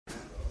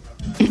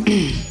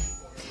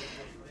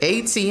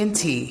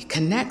AT&T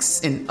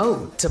connects an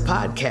ode to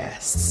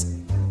podcasts.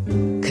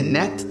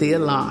 Connect the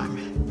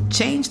alarm.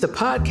 Change the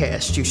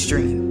podcast you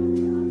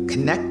stream.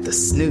 Connect the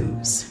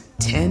snooze.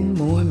 10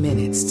 more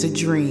minutes to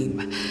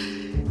dream.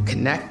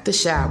 Connect the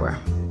shower.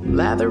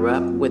 Lather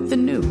up with the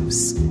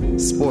news.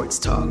 Sports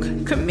talk,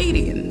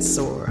 comedians,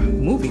 or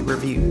movie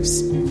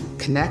reviews.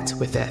 Connect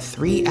with that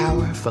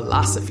 3-hour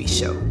philosophy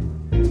show.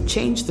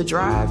 Change the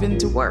drive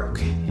into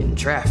work in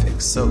traffic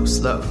so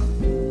slow.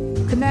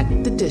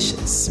 Connect the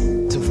dishes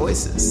to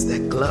voices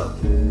that glow.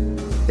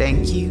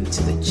 Thank you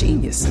to the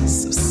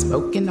geniuses of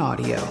spoken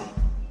audio.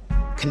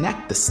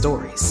 Connect the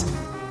stories.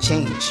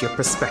 Change your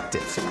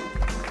perspective.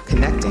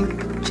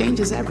 Connecting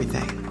changes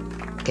everything.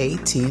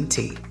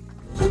 AT&T.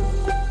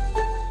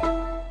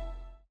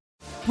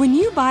 When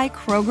you buy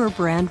Kroger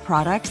brand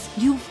products,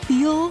 you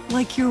feel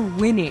like you're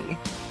winning.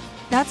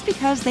 That's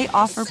because they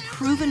offer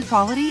proven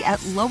quality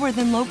at lower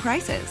than low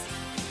prices.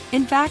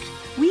 In fact,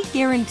 we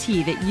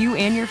guarantee that you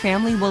and your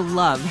family will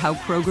love how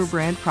Kroger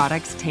brand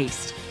products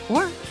taste,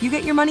 or you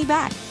get your money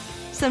back.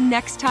 So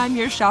next time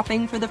you're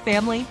shopping for the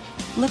family,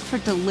 look for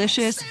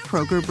delicious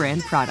Kroger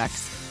brand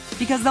products,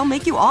 because they'll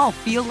make you all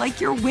feel like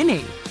you're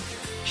winning.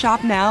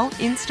 Shop now,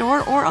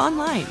 in-store, or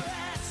online.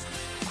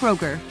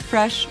 Kroger,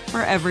 fresh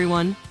for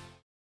everyone.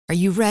 Are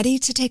you ready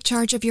to take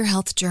charge of your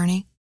health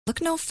journey?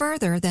 Look no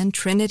further than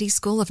Trinity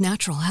School of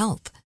Natural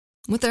Health.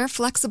 With their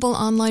flexible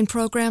online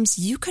programs,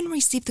 you can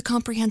receive the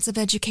comprehensive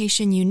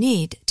education you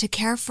need to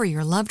care for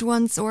your loved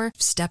ones or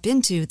step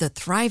into the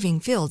thriving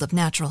field of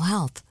natural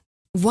health.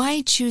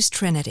 Why choose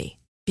Trinity?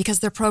 Because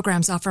their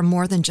programs offer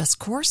more than just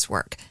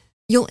coursework.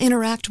 You'll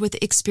interact with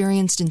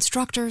experienced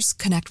instructors,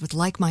 connect with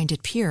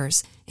like-minded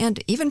peers,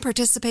 and even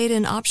participate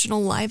in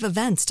optional live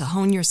events to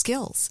hone your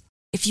skills.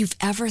 If you've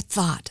ever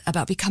thought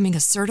about becoming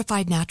a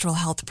certified natural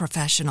health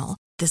professional,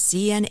 the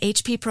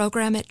CNHP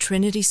program at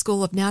Trinity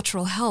School of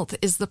Natural Health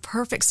is the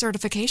perfect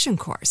certification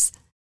course.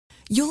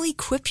 You'll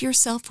equip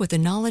yourself with the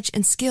knowledge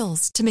and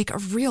skills to make a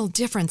real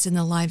difference in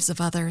the lives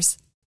of others.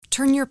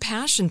 Turn your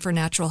passion for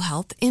natural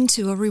health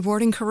into a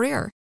rewarding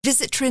career.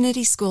 Visit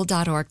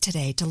trinityschool.org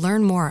today to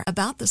learn more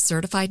about the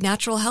Certified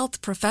Natural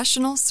Health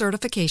Professional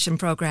Certification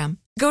Program.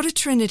 Go to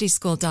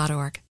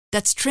trinityschool.org.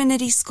 That's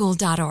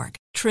trinityschool.org.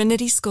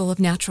 Trinity School of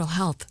Natural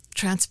Health.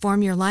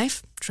 Transform your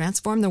life,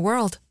 transform the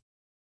world.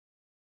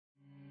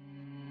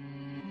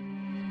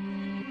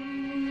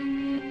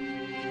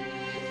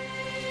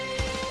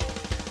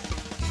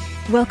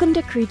 Welcome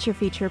to Creature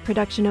Feature,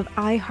 production of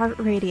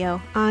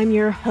iHeartRadio. I'm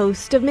your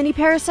host of Mini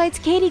Parasites,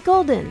 Katie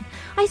Golden.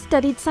 I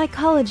studied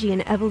psychology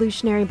and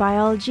evolutionary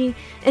biology,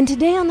 and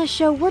today on the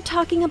show we're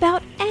talking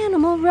about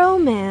animal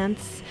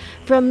romance.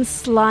 From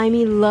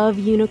slimy love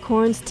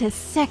unicorns to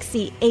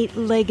sexy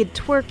 8-legged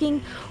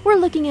twerking, we're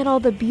looking at all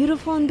the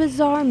beautiful and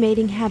bizarre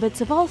mating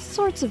habits of all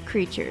sorts of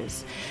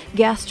creatures.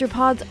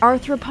 Gastropods,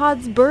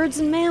 arthropods, birds,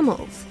 and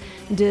mammals.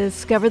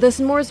 Discover this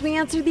and more as we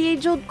answer the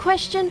age-old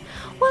question,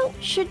 well,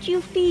 should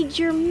you feed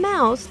your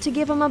mouse to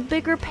give him a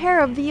bigger pair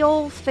of the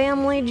old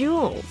family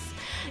jewels?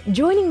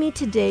 Joining me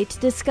today to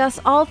discuss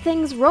all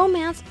things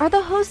romance are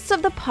the hosts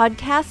of the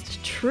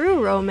podcast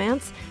True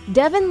Romance,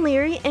 Devin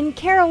Leary and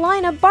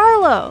Carolina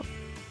Barlow.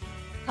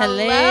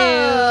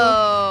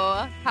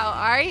 Hello. How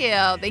are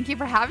you? Thank you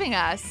for having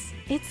us.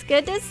 It's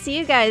good to see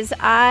you guys.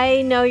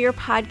 I know your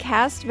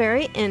podcast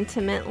very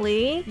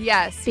intimately.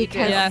 Yes,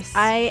 because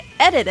I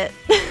edit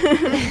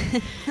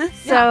it.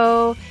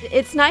 So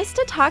it's nice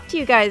to talk to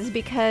you guys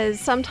because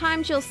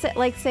sometimes you'll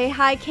say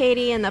hi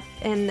Katie in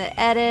the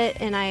edit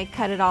and I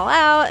cut it all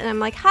out and I'm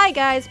like hi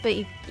guys, but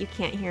you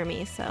can't hear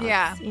me. So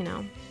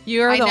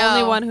You're the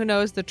only one who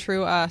knows the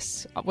true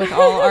us with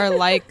all our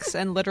likes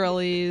and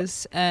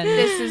literallys. And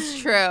this is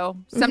true.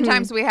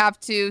 Sometimes we have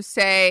to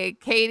say,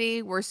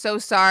 Katie, we're so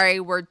sorry.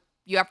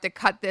 You have to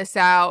cut this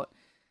out.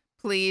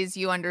 Please,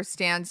 you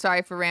understand.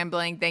 Sorry for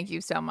rambling. Thank you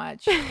so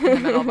much in the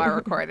middle of our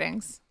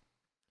recordings.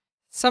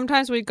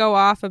 Sometimes we go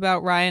off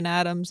about Ryan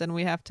Adams and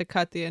we have to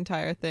cut the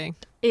entire thing.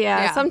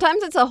 Yeah,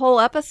 sometimes it's a whole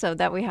episode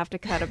that we have to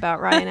cut about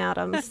Ryan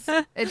Adams.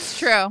 It's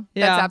true.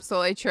 Yeah. That's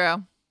absolutely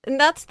true. And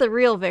that's the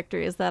real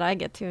victory, is that I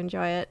get to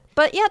enjoy it.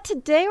 But yeah,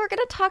 today we're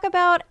going to talk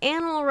about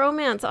animal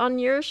romance. On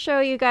your show,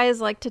 you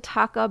guys like to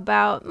talk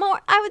about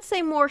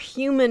more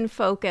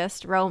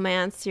human-focused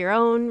romance, your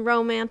own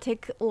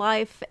romantic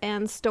life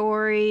and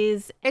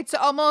stories. It's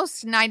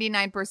almost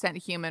 99%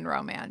 human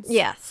romance.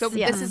 Yes. So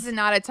this is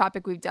not a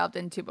topic we've delved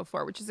into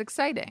before, which is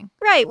exciting.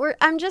 Right.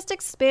 I'm just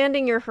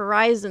expanding your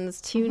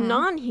horizons to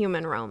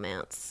non-human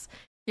romance.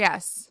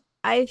 Yes.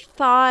 I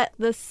thought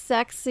the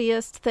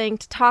sexiest thing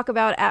to talk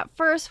about at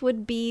first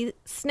would be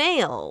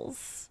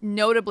snails.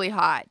 Notably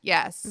hot,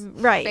 yes.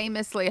 Right.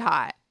 Famously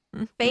hot.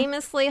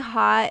 Famously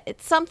hot.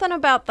 It's something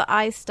about the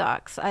eye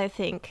stalks, I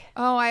think.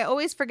 Oh, I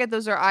always forget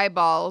those are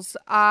eyeballs.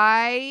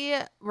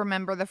 I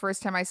remember the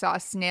first time I saw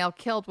a snail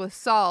killed with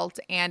salt,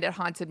 and it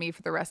haunted me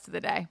for the rest of the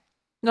day.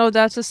 No,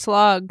 that's a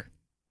slug.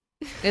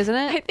 isn't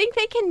I it? think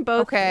they can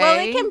both. Okay. Well,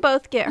 they can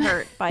both get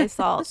hurt by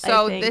salt.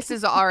 So I think. this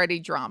is already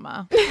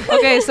drama.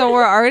 Okay, so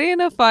we're already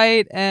in a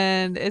fight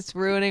and it's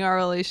ruining our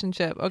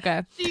relationship.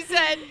 Okay. She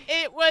said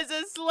it was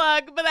a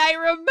slug, but I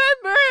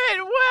remember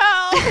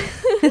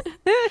it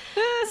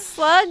well.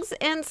 Slugs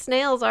and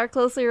snails are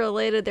closely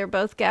related. They're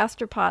both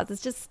gastropods.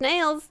 It's just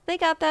snails, they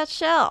got that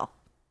shell.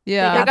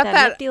 Yeah. They got that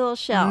that nifty little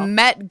shell.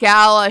 Met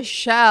Gala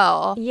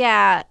shell.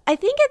 Yeah, I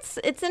think it's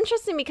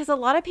interesting because a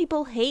lot of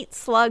people hate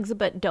slugs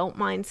but don't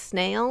mind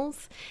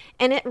snails,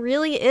 and it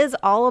really is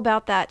all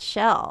about that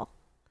shell.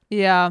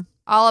 Yeah.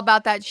 All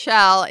About That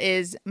Shell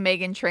is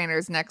Meghan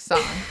Trainor's next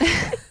song.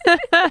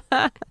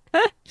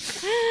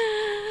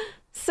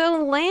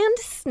 So land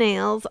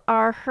snails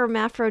are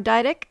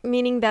hermaphroditic,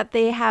 meaning that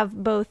they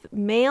have both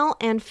male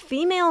and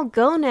female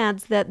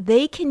gonads that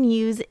they can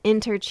use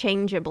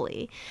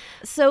interchangeably.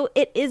 So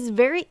it is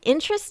very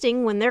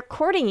interesting when they're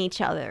courting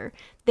each other.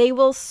 They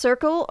will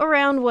circle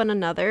around one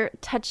another,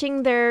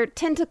 touching their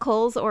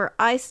tentacles or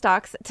eye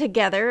stalks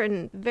together,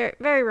 and very,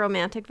 very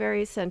romantic,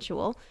 very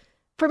sensual.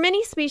 For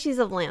many species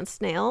of land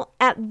snail,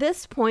 at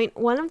this point,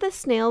 one of the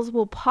snails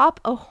will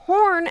pop a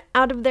horn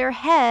out of their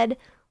head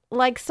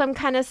like some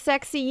kind of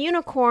sexy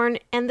unicorn,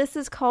 and this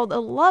is called a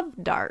love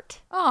dart.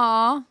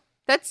 Aw,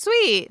 that's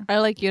sweet. I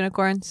like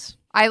unicorns.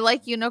 I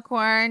like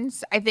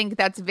unicorns. I think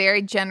that's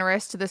very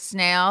generous to the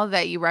snail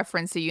that you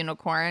reference a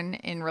unicorn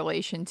in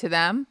relation to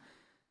them.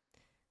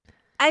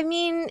 I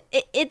mean,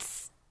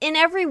 it's in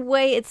every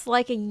way, it's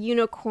like a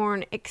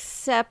unicorn,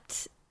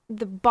 except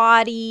the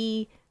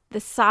body, the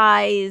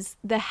size,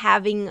 the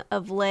having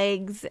of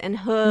legs and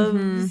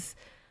hooves,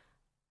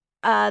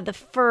 the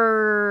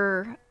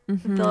fur,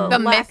 The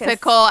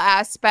mythical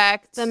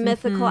aspect. the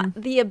mythical,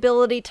 the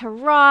ability to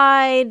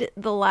ride,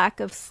 the lack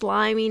of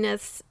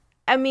sliminess.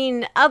 I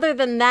mean, other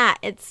than that,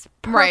 it's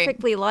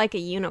perfectly like a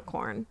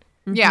unicorn.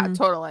 Yeah,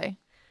 totally.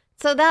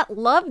 So that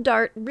love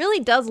dart really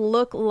does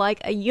look like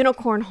a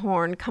unicorn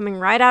horn coming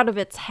right out of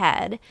its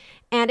head.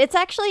 And it's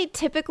actually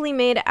typically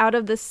made out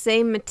of the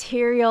same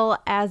material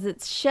as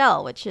its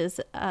shell, which is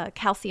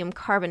calcium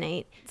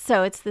carbonate.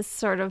 So it's this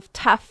sort of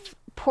tough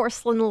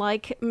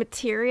porcelain-like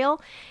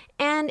material.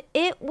 And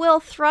it will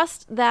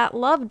thrust that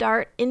love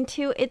dart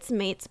into its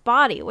mate's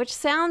body, which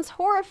sounds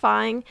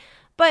horrifying.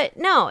 But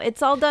no,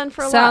 it's all done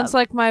for love. Sounds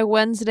like my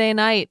Wednesday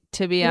night,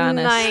 to be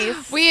honest.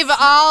 Nice. We've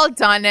all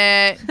done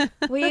it.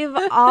 We've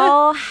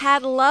all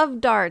had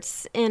love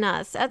darts in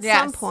us at Yes.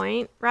 some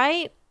point,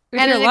 right? If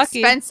And you're an lucky.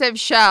 expensive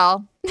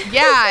shell.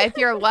 Yeah, if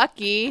you're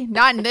lucky.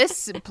 Not in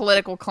this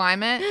political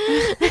climate.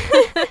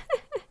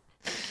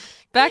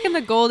 Back in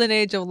the golden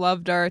age of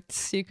love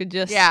darts, you could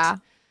just Yeah.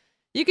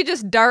 you could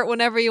just dart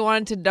whenever you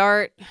wanted to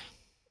dart.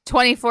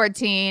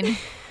 2014.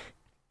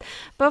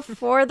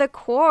 Before the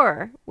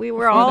core, we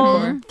were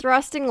all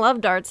thrusting love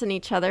darts in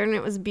each other, and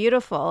it was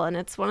beautiful. And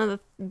it's one of the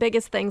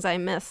biggest things I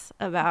miss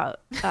about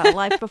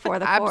life before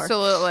the core.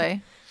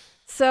 Absolutely.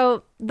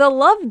 So the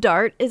love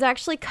dart is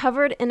actually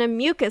covered in a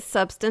mucus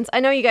substance.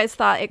 I know you guys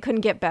thought it couldn't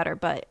get better,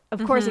 but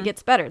of course it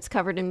gets better. It's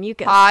covered in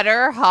mucus.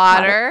 Hotter.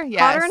 Yes.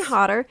 Hotter and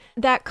hotter.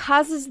 That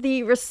causes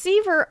the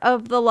receiver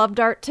of the love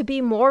dart to be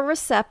more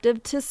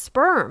receptive to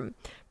sperm,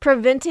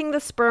 preventing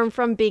the sperm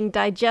from being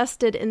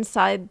digested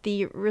inside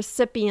the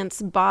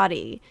recipient's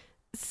body.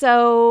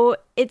 So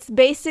it's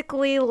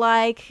basically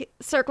like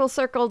circle,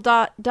 circle,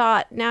 dot,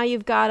 dot. Now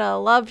you've got a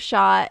love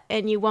shot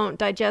and you won't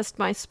digest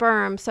my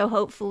sperm. So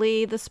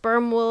hopefully the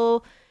sperm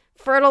will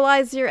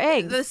fertilize your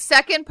eggs. The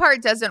second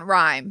part doesn't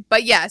rhyme,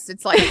 but yes,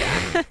 it's like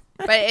that.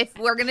 But if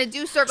we're going to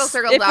do circle,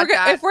 circle, dot,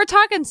 dot. If we're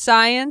talking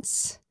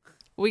science,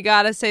 we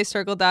gotta say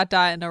circle dot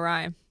dot in a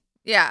rhyme.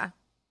 Yeah.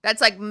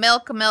 That's like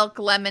milk,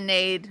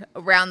 lemonade,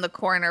 around the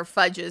corner,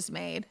 fudge is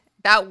made.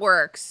 That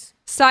works.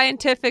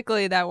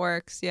 Scientifically, that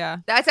works. Yeah.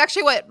 That's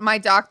actually what my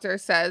doctor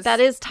says.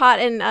 That is taught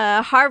in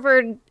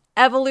Harvard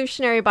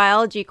evolutionary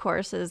biology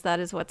courses.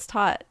 That is what's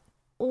taught.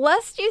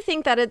 Lest you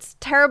think that it's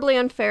terribly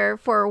unfair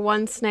for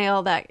one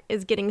snail that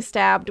is getting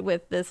stabbed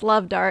with this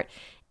love dart,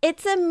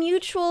 it's a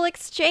mutual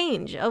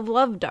exchange of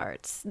love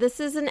darts. This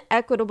is an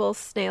equitable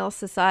snail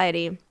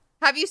society.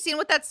 Have you seen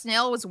what that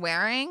snail was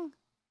wearing?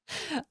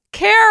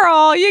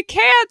 Carol, you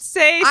can't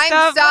say I'm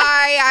stuff.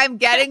 sorry, I'm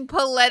getting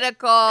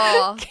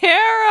political.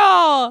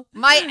 Carol,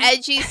 My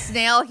edgy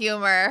snail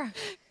humor.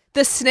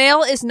 the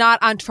snail is not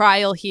on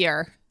trial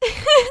here.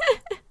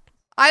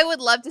 I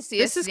would love to see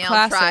This a is snail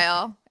classic.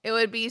 trial. It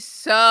would be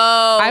so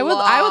I would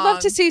love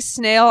to see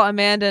snail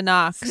Amanda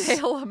Knox.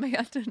 Snail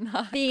Amanda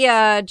Knox.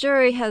 The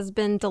jury has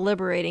been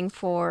deliberating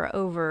for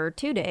over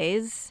 2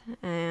 days,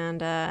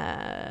 and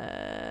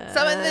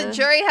Some of the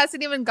jury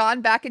hasn't even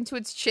gone back into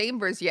its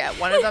chambers yet.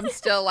 One of them's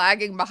still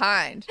lagging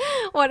behind.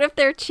 what if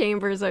their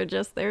chambers are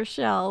just their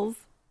shells?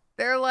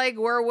 They're like,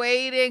 we're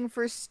waiting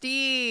for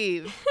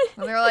Steve.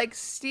 And they're like,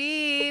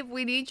 Steve,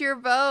 we need your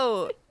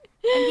vote.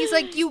 And he's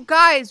like, you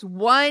guys,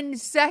 1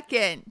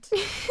 second.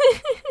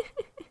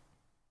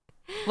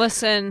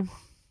 Listen,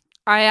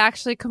 I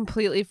actually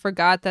completely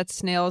forgot that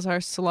snails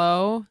are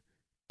slow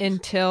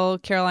until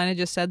Carolina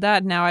just said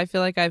that. Now I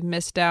feel like I've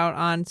missed out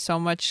on so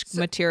much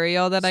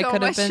material that I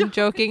could have been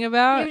joking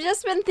about. You've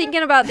just been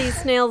thinking about these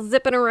snails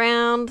zipping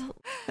around.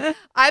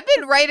 I've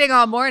been writing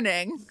all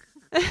morning.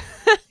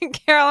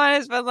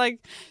 Carolina's been like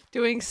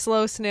doing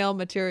slow snail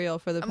material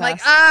for the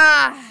past.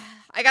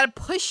 I gotta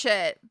push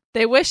it.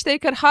 They wish they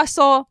could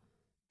hustle,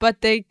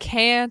 but they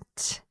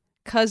can't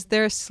because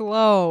they're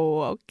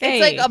slow. Okay.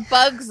 It's like A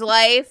Bug's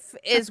Life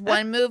is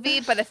one movie,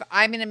 but if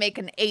I'm gonna make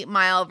an 8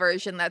 Mile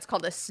version, that's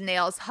called A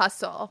Snail's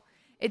Hustle.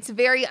 It's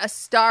very A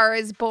Star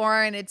Is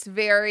Born. It's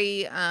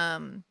very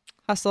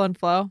hustle and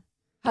flow.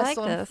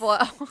 Hustle and flow.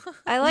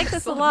 I like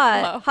this a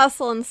lot.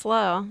 Hustle and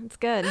slow. It's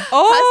good.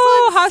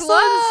 Oh, hustle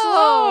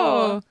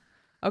and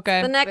slow.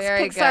 Okay. The next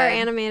Very Pixar good.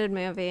 animated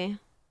movie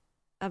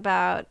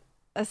about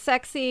a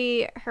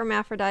sexy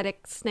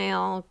hermaphroditic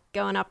snail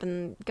going up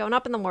in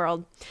the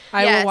world.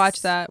 I will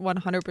watch that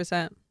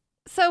 100%.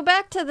 So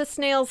back to the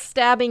snails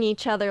stabbing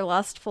each other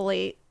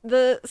lustfully.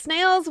 The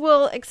snails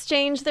will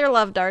exchange their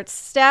love darts,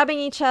 stabbing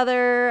each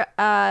other,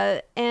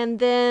 and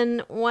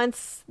then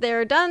once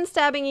they're done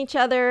stabbing each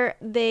other,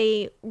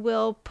 they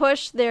will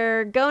push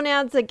their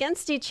gonads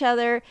against each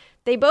other.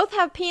 They both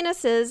have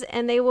penises,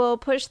 and they will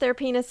push their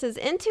penises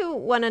into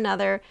one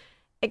another,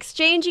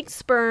 exchanging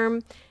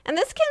sperm, and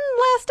this can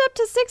last up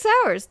to 6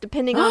 hours,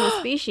 depending on the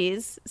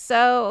species.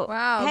 So,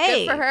 Wow,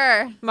 hey, good for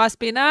her. Must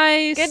be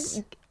nice.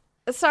 Good.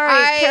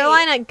 Sorry,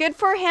 Carolina, good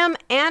for him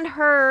and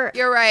her.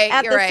 You're right.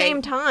 At you're the right.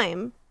 same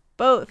time,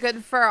 both.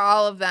 Good for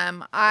all of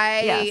them.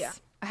 I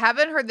Yes.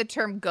 haven't heard the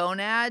term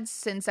gonads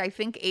since I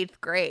think 8th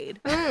grade.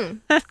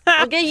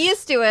 We'll get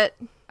used to it.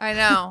 I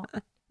know.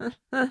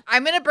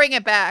 I'm going to bring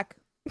it back.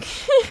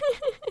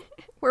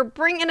 We're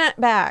bringing it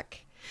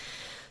back.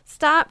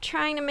 Stop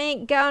trying to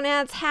make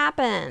gonads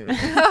happen.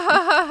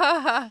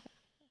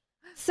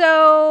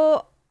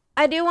 So,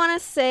 I do want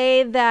to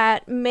say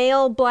that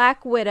male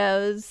black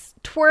widows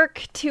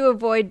twerk to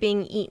avoid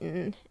being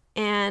eaten.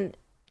 And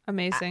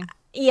Amazing.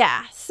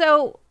 yeah,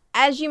 so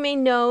as you may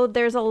know,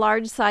 there's a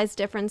large size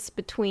difference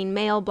between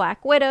male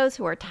black widows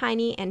who are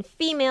tiny and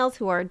females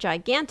who are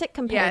gigantic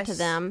compared to Yes.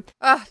 them.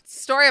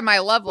 Story of my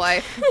love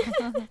life.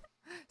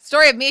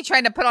 Story of me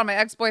trying to put on my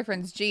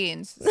ex-boyfriend's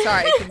jeans.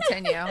 Sorry,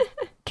 continue.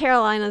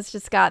 Carolina's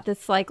just got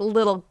this like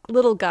little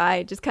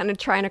guy just kind of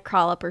trying to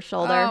crawl up her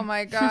shoulder. Oh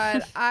my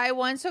God. I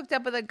once hooked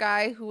up with a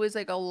guy who was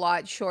like a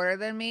lot shorter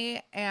than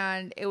me,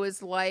 and it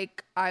was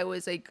like I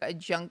was like a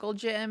jungle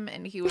gym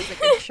and he was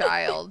like a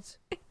child.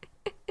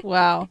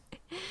 Wow.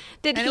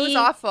 Did And he it was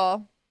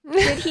awful.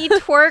 Did he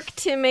twerk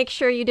to make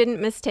sure you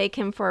didn't mistake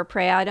him for a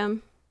prey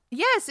item?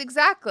 Yes,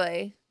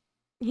 exactly.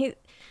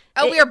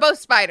 We were both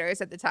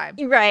spiders at the time.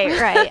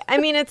 Right. I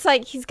mean, it's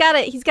like he's got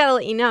to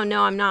let you know,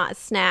 no, I'm not a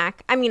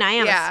snack. I mean, I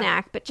am a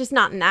snack, but just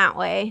not in that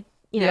way.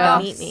 You know,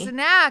 don't eat me.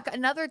 Snack,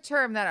 another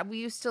term that we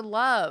used to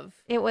love.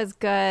 It was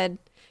good.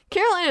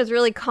 Carolina is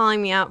really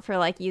calling me out for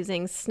like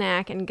using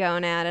snack and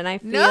gonad, and I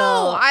feel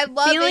I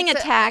love feeling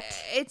attacked.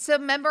 It's a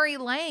memory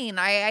lane.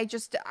 I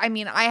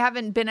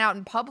haven't been out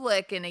in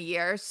public in a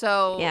year,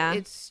 so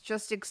it's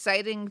just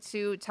exciting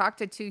to talk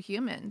to two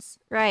humans.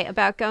 Right,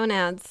 about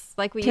gonads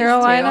like we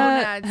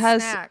Carolina used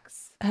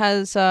to.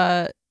 has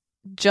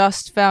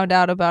just found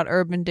out about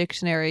Urban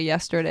Dictionary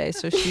yesterday,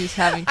 so she's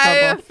having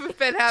trouble. I've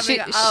been having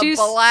a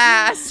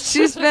blast.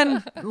 She's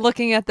been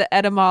looking at the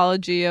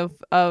etymology of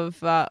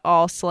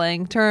all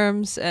slang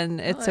terms,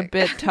 and it's a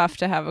bit tough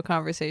to have a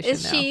conversation now.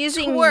 Is she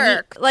using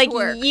twerk,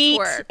 yeet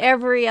twerk.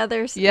 every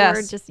other Yes.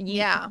 word? Just yeet.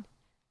 Yeah.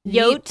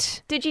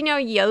 Yote. Did you know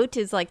yote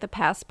is like the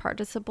past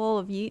participle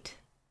of yeet?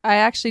 I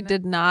actually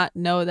did not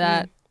know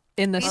that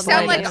in the You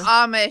slightest.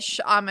 sound like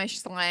Amish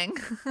slang.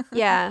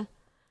 Yeah.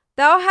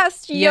 Thou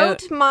hast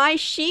Yote. yote my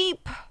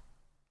sheep.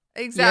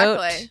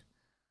 Exactly.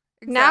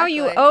 Now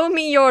you owe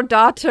me your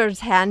daughter's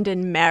hand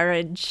in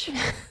marriage.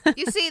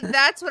 You see,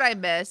 that's what I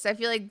miss. I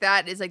feel like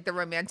that is like the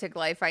romantic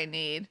life I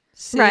need.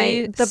 See,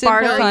 Right, the simple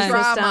bartering fun.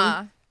 system.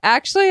 Drama.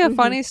 Actually, a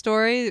funny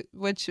story,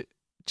 which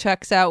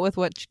checks out with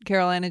what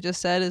Carolina just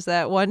said, is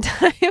that one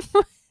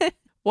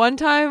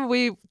time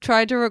we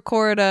tried to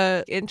record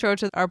a intro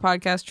to our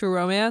podcast, True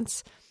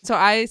Romance. So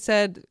I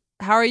said,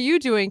 "How are you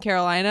doing,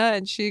 Carolina?"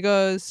 And she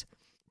goes,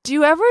 "Do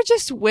you ever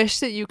just wish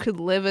that you could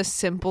live a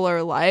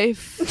simpler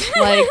life?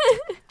 Like,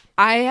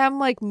 I am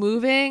like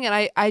moving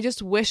and I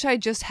just wish I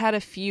just had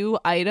a few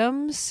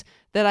items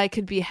that I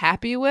could be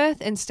happy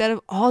with instead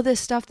of all this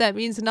stuff that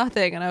means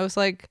nothing." And I was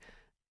like,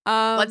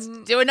 let's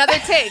do another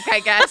take, I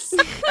guess.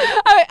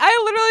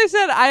 I literally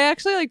said, I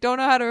actually like don't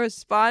know how to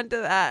respond to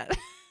that.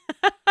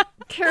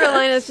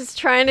 Carolina's just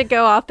trying to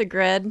go off the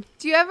grid.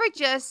 Do you ever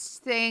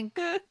just think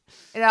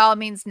it all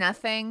means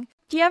nothing?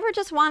 Do you ever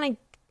just want to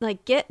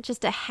like get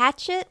just a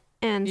hatchet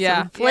and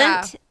Yeah. some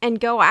flint and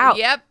go out?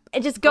 Yep.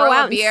 And just go Grow a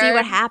out and see beard.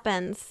 what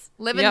happens.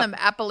 Live Yep. in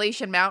the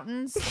Appalachian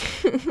Mountains.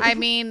 I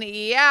mean,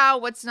 yeah,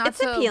 what's not It's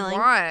to appealing.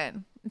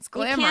 want? It's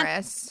You can't-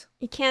 glamorous.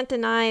 You can't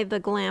deny the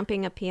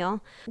glamping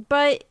appeal.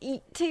 But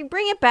to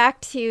bring it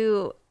back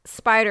to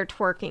spider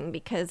twerking,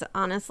 because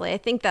honestly, I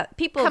think that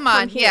people Come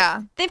on, here,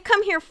 yeah. they've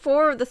come here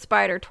for the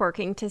spider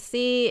twerking, to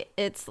see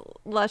its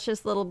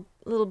luscious little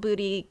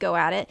booty go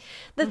at it.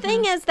 The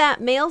thing is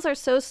that males are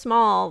so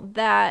small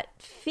that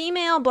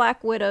female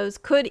black widows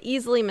could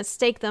easily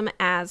mistake them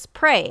as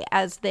prey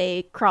as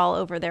they crawl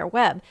over their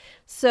web.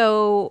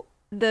 So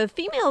the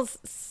females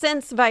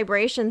sense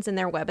vibrations in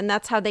their web, and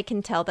that's how they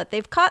can tell that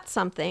they've caught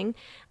something.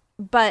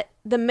 But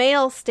the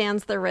male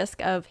stands the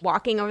risk of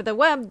walking over the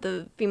web.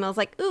 The female's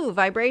like, ooh,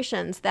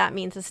 vibrations. That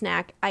means a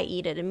snack. I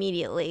eat it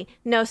immediately.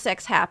 No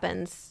sex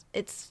happens.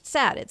 It's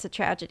sad. It's a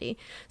tragedy.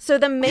 So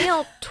the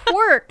male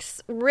twerks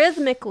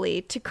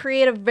rhythmically to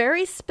create a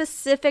very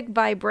specific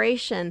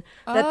vibration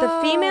that the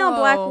female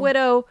black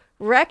widow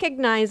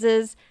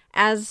recognizes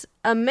as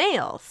a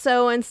male.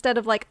 So instead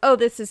of like, oh,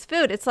 this is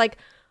food, it's like,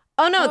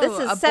 oh, no, this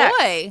is sex.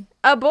 Boy.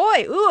 A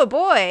boy. Ooh, a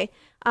boy.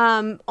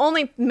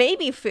 Only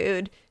maybe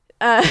food.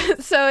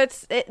 So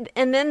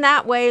and then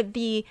that way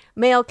the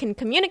male can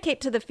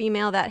communicate to the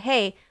female that,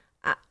 hey,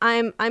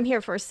 I'm here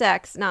for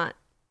sex, not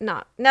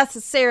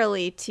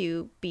necessarily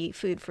to be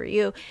food for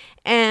you.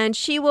 And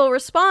she will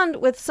respond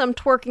with some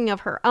twerking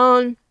of her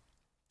own.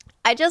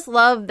 I just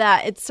love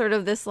that it's sort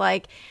of this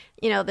like,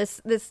 you know,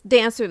 this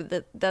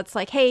dancer that's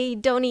like, hey,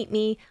 don't eat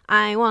me,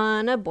 I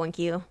wanna boink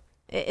you.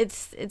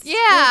 It's yeah.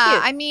 really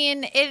cute. I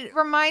mean, it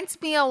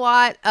reminds me a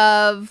lot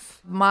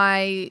of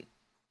my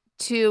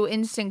 2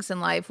 instincts in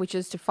life, which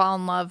is to fall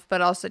in love, but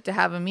also to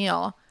have a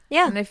meal.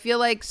 Yeah. And I feel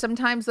like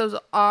sometimes those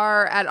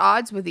are at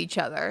odds with each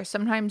other.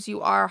 Sometimes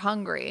you are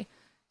hungry.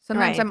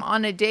 Sometimes Right. I'm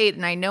on a date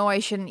and I know I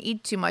shouldn't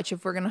eat too much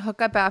if we're going to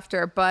hook up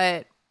after,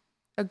 but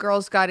a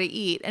girl's got to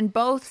eat. And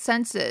both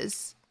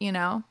senses, you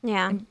know?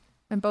 Yeah.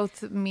 And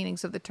both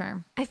meanings of the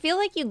term. I feel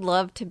like you'd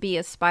love to be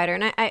a spider,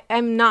 and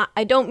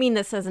I don't mean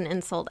this as an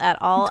insult at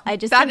all. I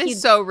just That think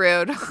is so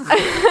rude.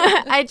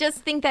 I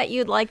just think that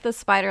you'd like the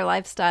spider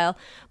lifestyle.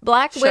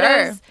 Black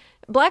Sure.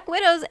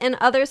 widows and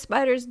other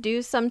spiders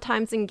do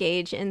sometimes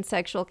engage in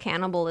sexual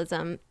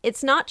cannibalism.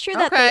 It's not true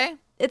that Okay.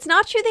 it's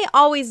not true they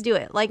always do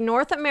it. Like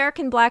North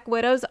American black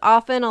widows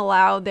often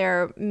allow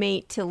their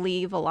mate to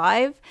leave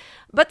alive.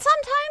 But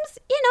sometimes,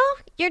 you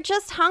know, you're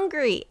just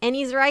hungry and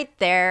he's right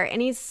there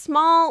and he's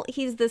small.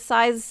 He's the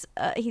size,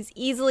 he's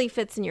easily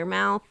fits in your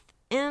mouth.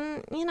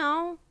 And, you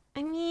know,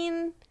 I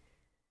mean,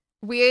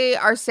 We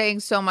are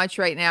saying so much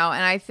right now,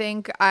 and I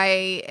think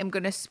I am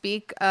going to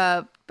speak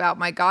about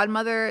my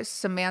godmother,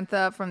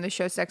 Samantha, from the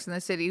show Sex and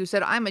the City, who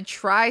said, I'm a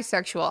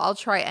trisexual. I'll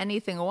try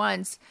anything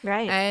once.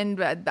 Right.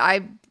 And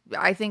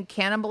I think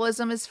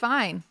cannibalism is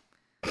fine.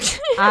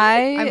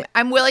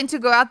 I'm willing to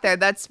go out there.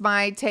 That's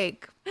my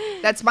take.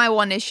 That's my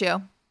one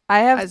issue. I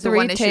have As a 3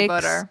 one-issue takes,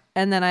 voter.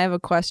 and then I have a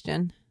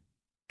question.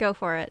 go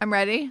for it. I'm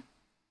ready.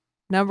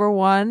 Number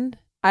 1,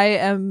 I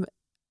am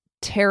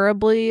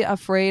terribly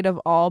afraid of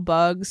all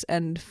bugs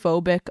and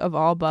phobic of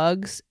all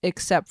bugs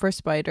except for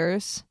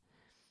spiders.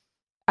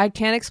 I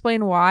can't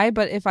explain why,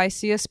 but if I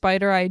see a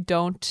spider, I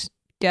don't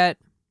get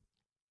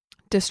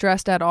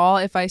distressed at all.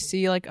 If I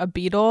see like a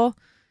beetle,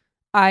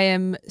 I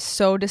am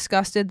so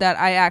disgusted that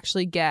I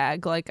actually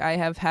gag. Like I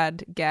have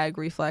had gag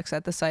reflex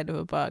at the sight of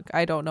a bug.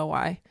 I don't know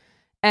why.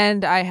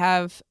 And I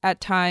have at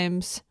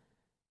times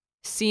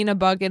seen a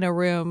bug in a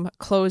room,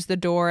 close the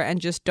door, and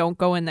just don't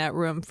go in that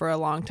room for a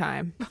long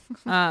time.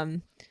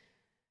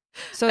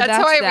 So That's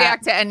how I that.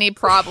 react to any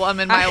problem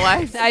in my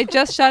life. I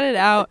just shut it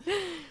out.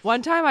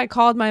 One time I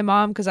called my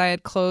mom because I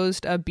had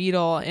closed a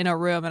beetle in a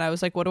room and I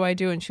was like, what do I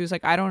do? And she was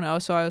like, I don't know.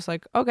 So I was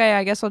like, okay,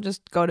 I guess I'll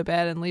just go to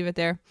bed and leave it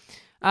there.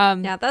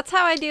 Yeah, that's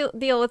how I deal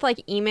with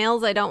like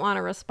emails I don't want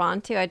to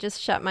respond to. I just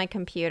shut my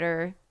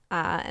computer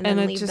and then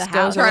it leave the just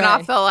house. goes Turn away.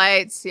 off the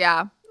lights.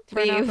 Yeah.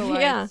 Turn off the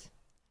lights. Yeah.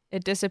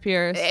 It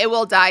disappears. It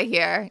will die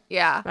here.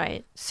 Yeah.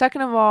 Right.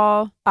 Second of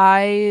all,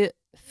 I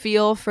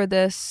feel for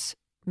this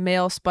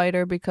male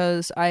spider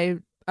because I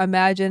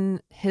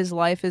imagine his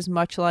life is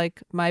much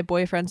like my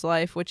boyfriend's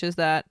life, which is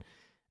that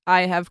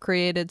I have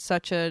created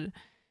such an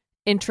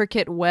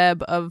intricate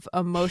web of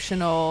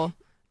emotional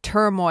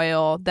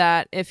turmoil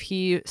that if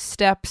he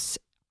steps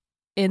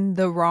in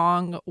the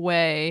wrong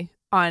way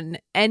on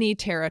any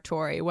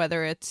territory,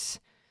 whether it's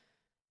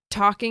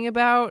talking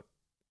about,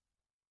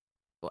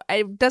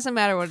 it doesn't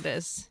matter what it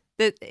is,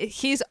 that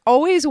he's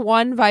always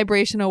one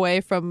vibration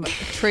away from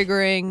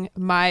triggering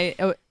my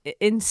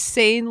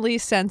insanely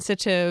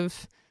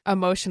sensitive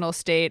emotional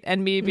state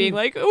and me being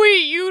like,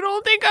 wait, you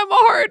don't think I'm a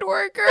hard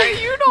worker?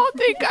 You don't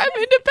think I'm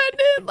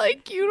independent?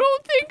 Like, you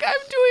don't think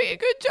I'm doing a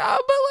good job?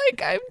 But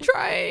like, I'm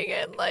trying,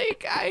 and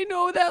like, I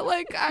know that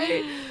like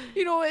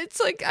it's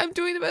like I'm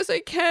doing the best I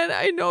can.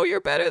 I know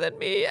you're better than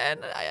me, and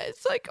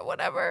it's like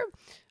whatever.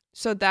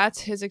 So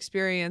that's his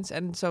experience,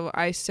 and so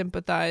I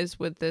sympathize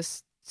with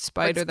this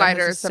spider that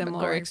has a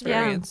similar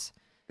experience.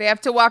 They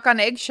have to walk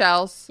on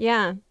eggshells.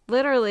 Yeah,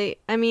 literally.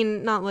 I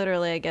mean, not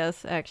literally, I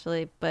guess,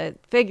 actually,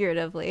 but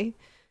figuratively.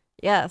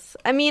 Yes.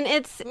 I mean,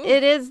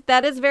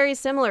 that is very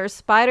similar.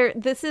 Spider,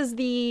 this is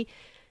the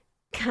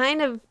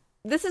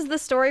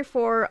story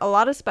for a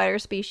lot of spider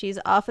species.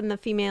 Often the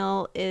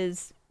female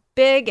is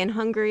big and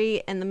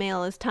hungry, and the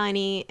male is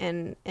tiny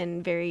and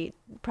very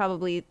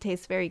probably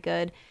tastes very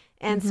good.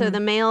 And so the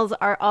males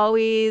are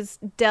always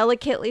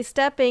delicately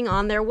stepping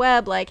on their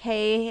web, like,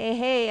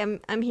 hey,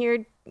 I'm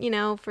here,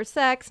 for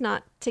sex,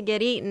 not to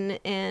get eaten.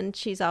 And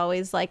she's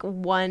always like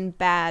one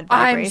bad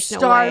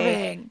vibration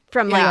away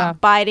from like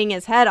biting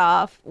his head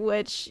off,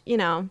 which,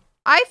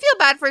 I feel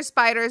bad for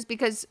spiders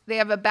because they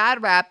have a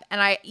bad rep.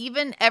 And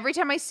every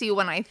time I see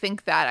one, I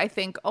think,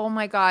 oh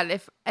my God,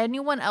 if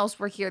anyone else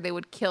were here, they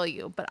would kill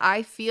you. But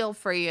I feel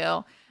for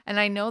you. And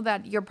I know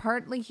that you're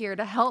partly here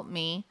to help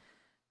me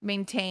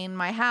maintain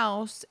my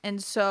house.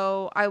 And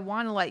so I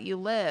want to let you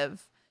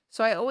live.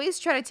 So I always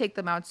try to take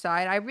them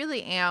outside. I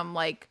really am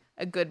like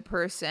a good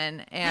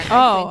person. And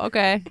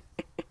okay.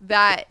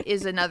 That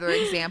is another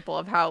example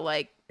of how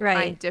like,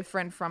 right. I'm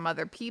different from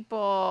other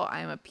people.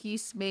 I'm a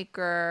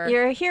peacemaker.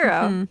 You're a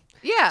hero. Mm-hmm.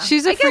 Yeah.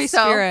 She's a free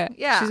spirit.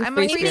 Yeah. She's I'm a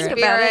free spirit.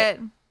 About it,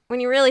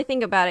 when you really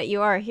think about it,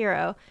 you are a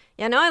hero.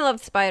 Yeah, no, I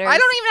love spiders. I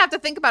don't even have to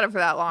think about it for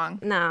that long.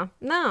 No.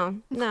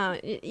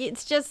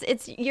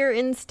 It's your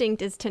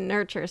instinct is to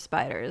nurture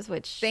spiders,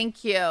 which...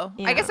 Thank you.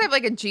 I guess I have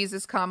like a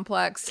Jesus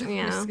complex.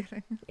 Yeah.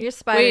 You're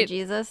Spider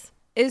Jesus.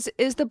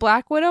 Is the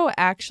Black Widow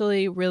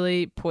actually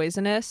really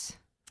poisonous?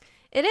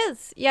 It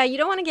is. Yeah, you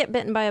don't want to get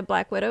bitten by a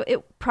Black Widow.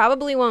 It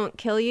probably won't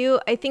kill you.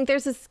 I think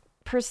there's this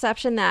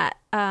perception that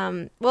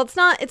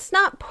it's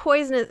not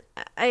poisonous.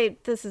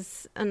 This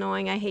is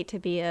annoying. I hate to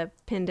be a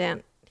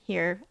pedant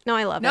here. No,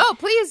 I love it. No,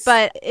 please.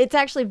 But it's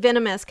actually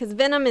venomous because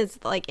venom is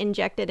like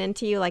injected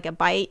into you, like a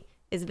bite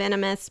is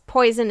venomous.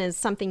 Poison is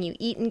something you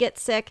eat and get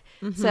sick.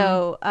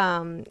 So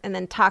and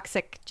then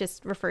toxic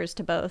just refers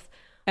to both.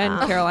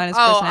 And Carolina's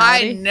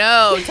personality. I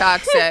know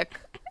toxic.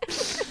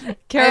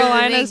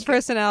 Carolina's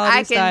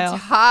personality style. I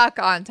can talk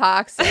on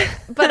toxic.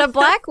 But a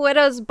Black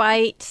Widow's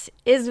bite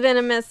is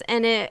venomous,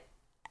 and it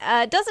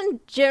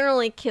doesn't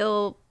generally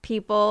kill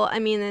people. I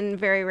mean, in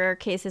very rare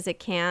cases it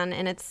can,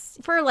 and it's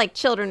for like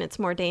children it's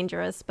more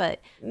dangerous,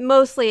 but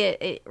mostly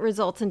it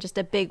results in just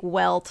a big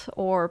welt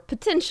or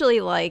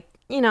potentially like,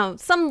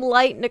 some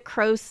light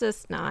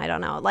necrosis. No, I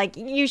don't know. Like,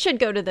 you should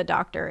go to the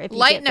doctor if you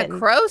light get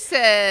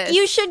necrosis.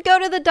 You should go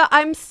to the doctor.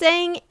 I'm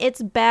saying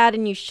it's bad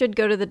and you should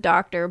go to the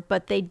doctor,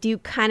 but they do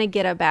kind of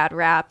get a bad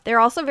rap.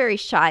 They're also very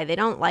shy. They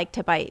don't like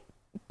to bite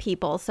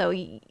people. So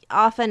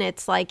often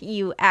it's like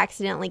you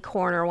accidentally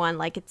corner one,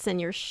 like it's in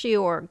your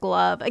shoe or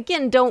glove.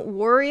 Again, don't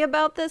worry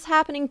about this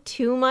happening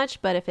too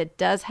much, but if it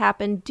does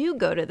happen, do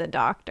go to the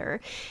doctor.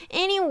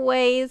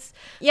 Anyways,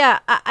 yeah,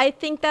 I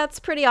think that's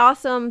pretty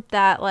awesome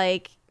that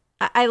like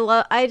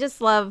I just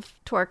love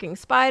twerking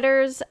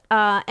spiders.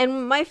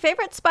 And my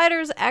favorite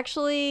spiders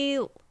actually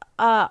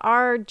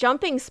are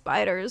jumping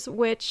spiders,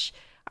 which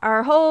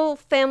are a whole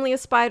family of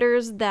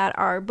spiders that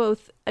are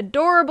both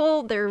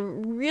adorable. They're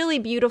really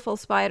beautiful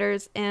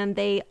spiders, and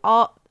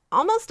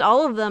almost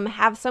all of them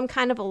have some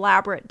kind of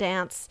elaborate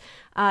dance.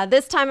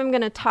 This time I'm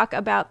going to talk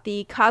about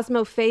the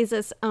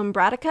Cosmophasus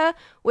umbratica,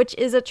 which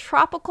is a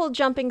tropical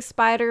jumping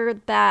spider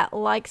that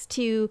likes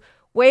to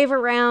wave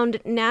around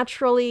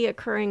naturally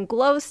occurring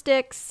glow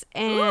sticks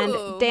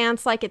and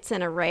dance like it's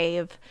in a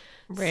rave.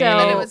 So,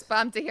 and it was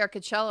bummed to hear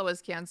Coachella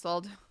was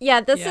canceled. Yeah,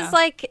 this is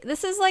like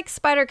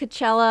Spider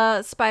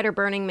Coachella, Spider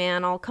Burning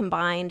Man all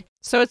combined.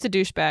 So it's a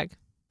douchebag.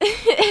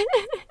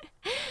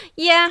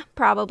 Yeah,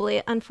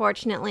 probably,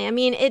 unfortunately. I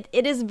mean, it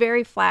is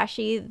very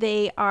flashy.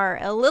 They are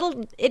a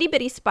little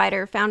itty-bitty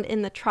spider found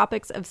in the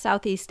tropics of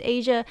Southeast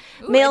Asia.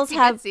 Ooh, Males itsy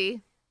have...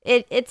 bitsy.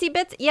 Itsy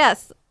bitsy,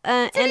 yes.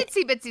 It's an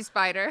itsy bitsy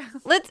spider.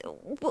 Let's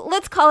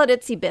call it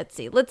itsy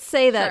bitsy. Let's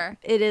say that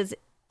it is.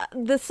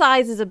 The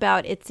size is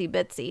about itsy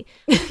bitsy.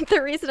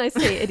 The reason I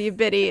say itty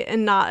bitty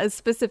and not a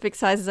specific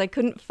size is I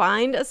couldn't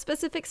find a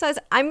specific size.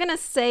 I'm gonna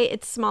say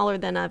it's smaller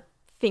than a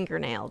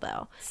fingernail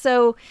though.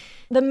 So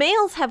the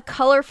males have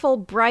colorful,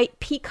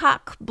 bright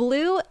peacock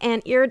blue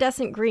and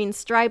iridescent green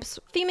stripes.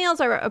 Females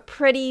are a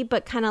pretty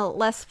but kind of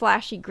less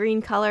flashy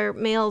green color.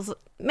 Males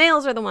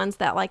are the ones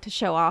that like to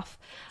show off.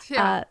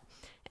 Yeah.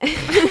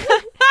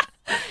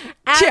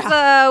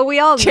 As we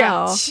all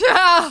know.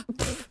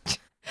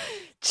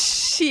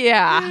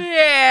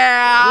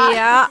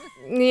 Yeah.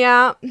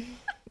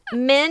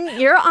 Men,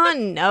 you're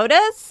on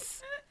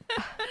notice.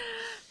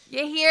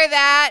 You hear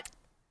that?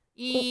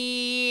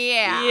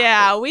 Yeah.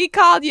 Yeah, we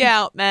called you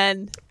out,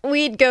 men.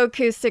 Weed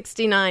Goku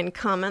 69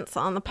 comments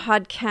on the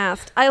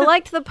podcast. I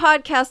liked the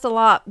podcast a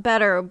lot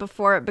better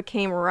before it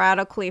became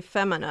radically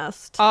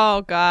feminist.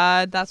 Oh,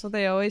 God. That's what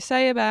they always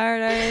say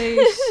about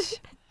us.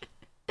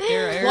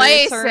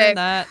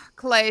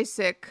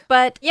 Classic.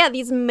 But yeah,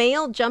 these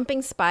male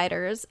jumping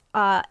spiders,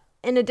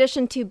 in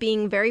addition to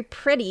being very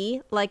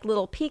pretty, like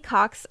little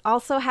peacocks,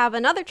 also have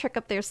another trick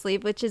up their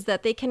sleeve, which is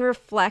that they can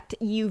reflect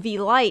UV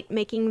light,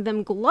 making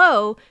them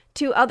glow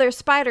to other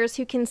spiders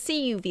who can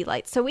see UV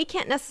light. So we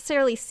can't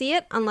necessarily see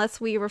it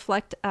unless we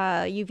reflect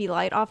UV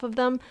light off of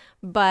them,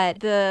 but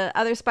the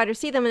other spiders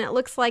see them and it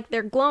looks like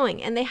they're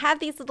glowing. And they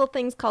have these little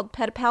things called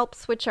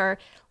pedipalps, which are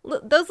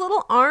those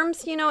little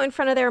arms, in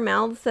front of their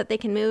mouths that they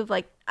can move.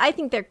 Like, I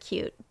think they're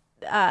cute.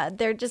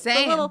 They're just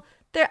the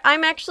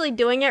I'm actually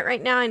doing it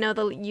right now. I know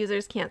the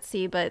users can't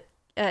see, but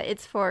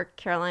it's for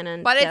Carolina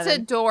and But Devin. it's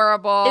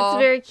adorable.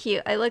 It's very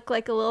cute. I look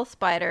like a little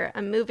spider.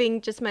 I'm moving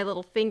just my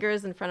little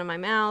fingers in front of my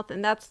mouth,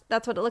 and that's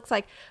what it looks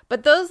like.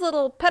 But those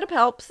little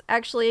pedipalps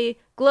actually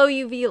glow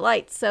UV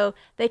lights, so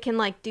they can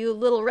like do a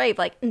little rave,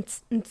 like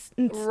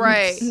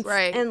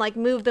right, and like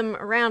move them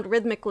around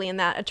rhythmically, and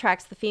that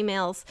attracts the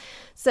females.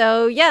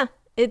 So yeah,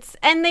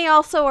 and they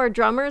also are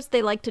drummers.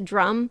 They like to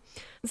drum.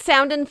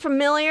 Sounding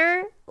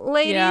familiar,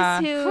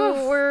 ladies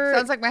who were...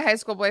 Sounds like my high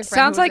school boyfriend.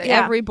 Sounds like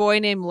every boy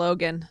named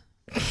Logan.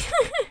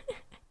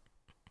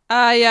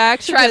 I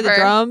actually play the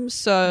drums,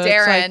 so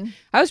Darren. Like,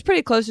 I was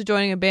pretty close to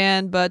joining a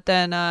band, but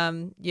then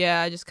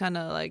I just kind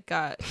of like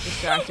got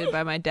distracted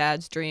by my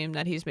dad's dream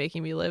that he's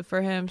making me live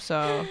for him.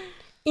 So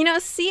you know,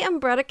 C.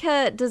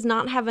 Umbretica does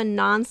not have a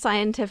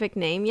non-scientific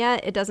name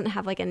yet. It doesn't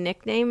have like a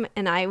nickname,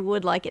 and I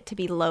would like it to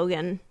be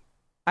Logan.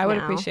 I would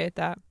appreciate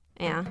that.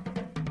 Yeah.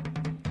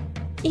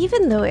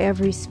 Even though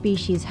every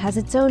species has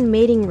its own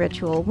mating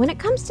ritual, when it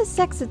comes to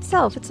sex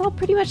itself, it's all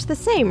pretty much the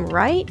same,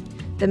 right?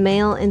 The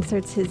male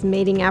inserts his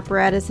mating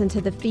apparatus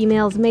into the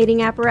female's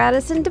mating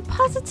apparatus and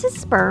deposits his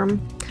sperm.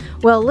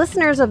 Well,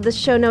 listeners of this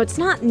show know it's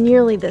not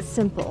nearly this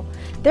simple.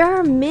 There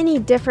are many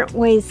different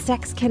ways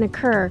sex can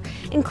occur,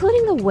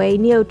 including the way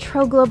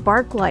Neotrogla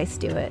bark lice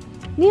do it.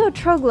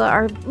 Neotrogla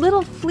are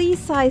little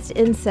flea-sized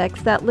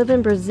insects that live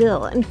in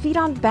Brazil and feed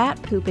on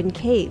bat poop in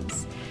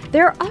caves.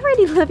 They're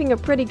already living a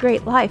pretty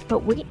great life,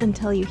 but wait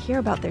until you hear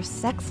about their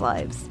sex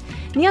lives.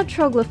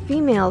 Neotrogla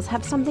females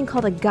have something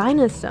called a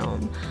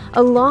gynecome,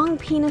 a long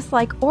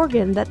penis-like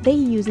organ that they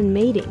use in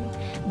mating.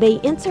 They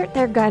insert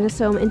their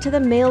gynecome into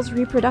the male's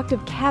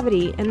reproductive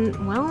cavity and,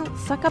 well,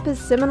 suck up his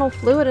seminal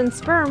fluid and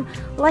sperm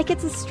like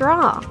it's a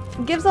straw.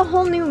 It gives a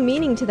whole new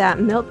meaning to that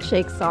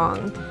milkshake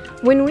song.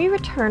 When we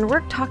return,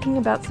 we're talking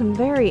about some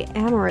very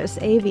amorous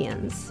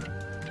avians.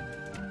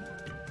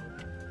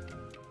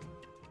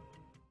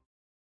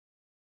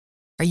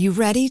 Are you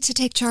ready to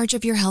take charge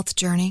of your health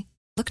journey?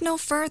 Look no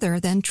further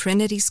than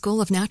Trinity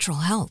School of Natural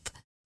Health.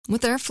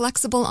 With their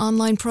flexible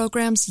online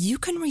programs, you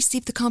can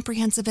receive the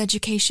comprehensive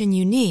education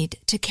you need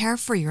to care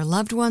for your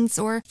loved ones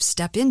or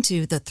step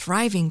into the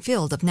thriving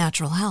field of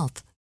natural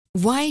health.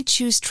 Why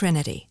choose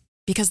Trinity?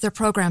 Because their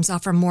programs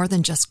offer more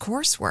than just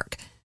coursework.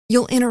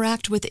 You'll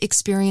interact with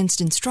experienced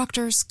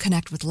instructors,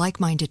 connect with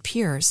like-minded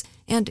peers,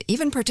 and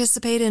even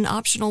participate in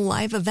optional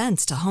live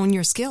events to hone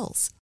your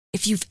skills.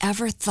 If you've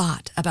ever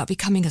thought about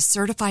becoming a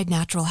certified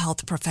natural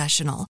health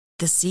professional,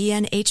 the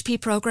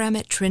CNHP program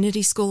at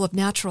Trinity School of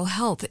Natural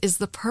Health is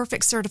the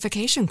perfect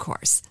certification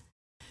course.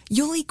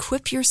 You'll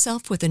equip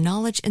yourself with the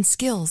knowledge and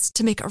skills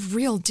to make a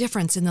real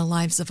difference in the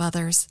lives of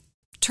others.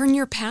 Turn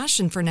your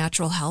passion for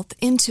natural health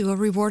into a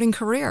rewarding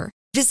career.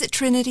 Visit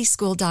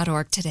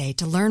trinityschool.org today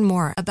to learn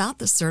more about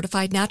the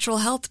Certified Natural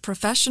Health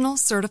Professional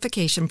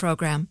Certification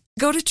Program.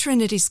 Go to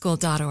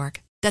trinityschool.org.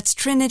 That's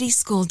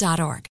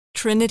trinityschool.org.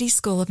 Trinity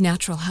School of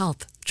Natural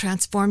Health.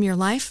 Transform your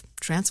life,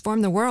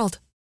 transform the world.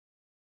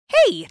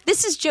 Hey,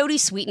 this is Jodie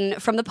Sweetin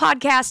from the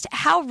podcast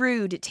How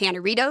Rude,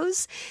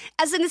 Tanneritos.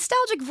 As a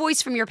nostalgic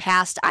voice from your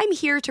past, I'm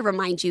here to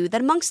remind you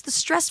that amongst the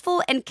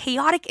stressful and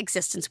chaotic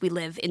existence we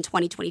live in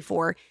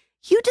 2024,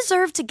 you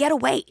deserve to get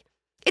away.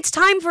 It's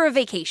time for a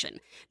vacation,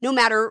 no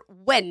matter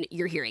when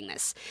you're hearing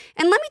this.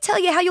 And let me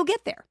tell you how you'll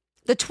get there.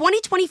 The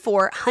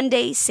 2024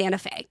 Hyundai Santa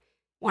Fe.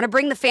 Want to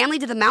bring the family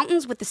to the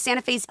mountains with the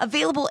Santa Fe's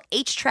available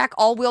H-Track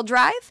all-wheel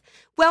drive?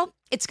 Well,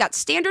 it's got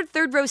standard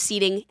third-row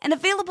seating and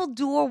available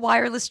dual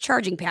wireless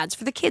charging pads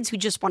for the kids who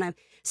just want to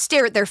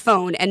stare at their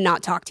phone and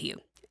not talk to you.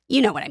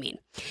 You know what I mean.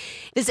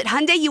 Visit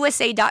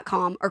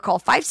HyundaiUSA.com or call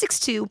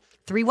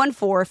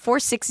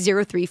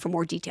 562-314-4603 for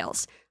more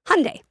details.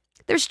 Hyundai.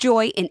 There's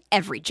joy in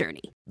every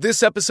journey.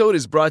 This episode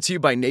is brought to you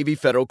by Navy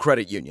Federal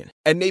Credit Union.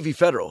 At Navy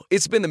Federal,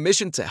 it's been the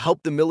mission to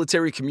help the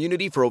military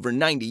community for over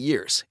 90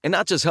 years. And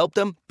not just help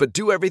them, but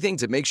do everything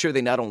to make sure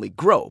they not only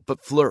grow,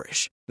 but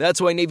flourish. That's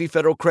why Navy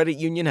Federal Credit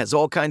Union has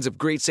all kinds of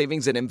great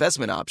savings and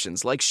investment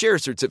options like share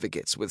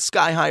certificates with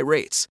sky-high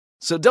rates.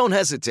 So don't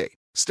hesitate.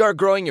 Start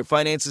growing your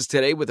finances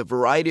today with a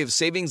variety of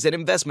savings and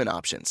investment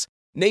options.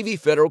 Navy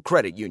Federal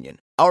Credit Union.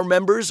 Our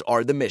members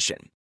are the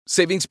mission.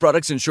 Savings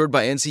products insured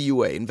by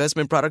NCUA.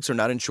 Investment products are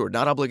not insured,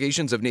 not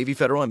obligations of Navy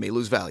Federal and may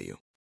lose value.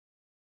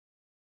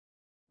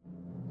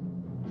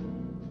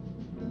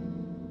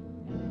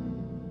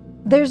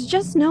 There's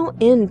just no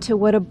end to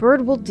what a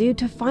bird will do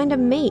to find a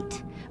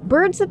mate.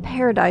 Birds of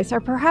paradise are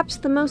perhaps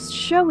the most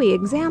showy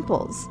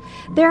examples.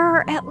 There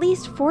are at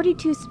least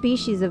 42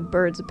 species of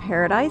birds of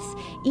paradise,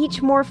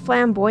 each more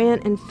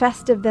flamboyant and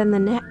festive than the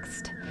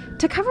next.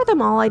 To cover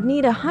them all, I'd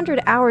need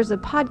 100 hours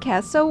of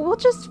podcasts, so we'll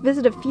just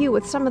visit a few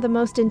with some of the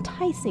most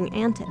enticing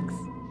antics.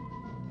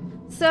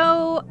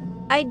 So,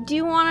 I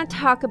do want to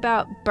talk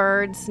about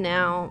birds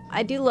now.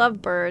 I do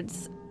love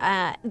birds.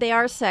 They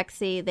are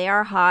sexy, they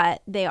are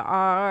hot, they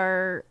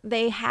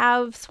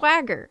have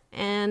swagger,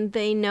 and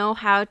they know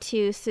how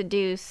to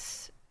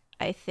seduce,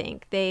 I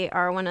think. They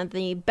are one of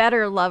the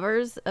better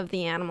lovers of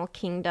the animal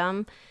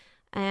kingdom.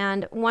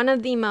 And one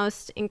of the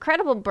most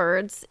incredible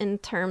birds in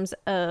terms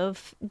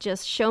of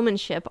just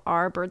showmanship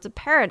are birds of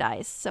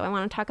paradise. So I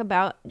want to talk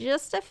about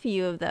just a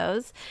few of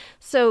those.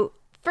 So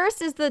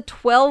first is the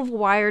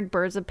 12-wired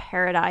birds of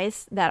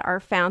paradise that are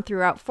found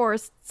throughout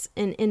forests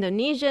in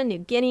Indonesia, New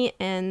Guinea,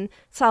 and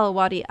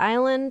Salawati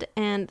Island.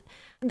 And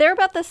they're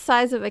about the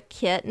size of a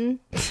kitten.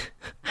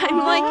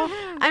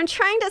 I'm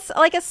trying to,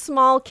 like a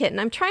small kitten.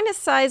 I'm trying to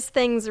size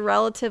things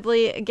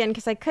relatively, again,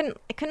 because I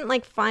couldn't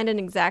like find an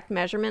exact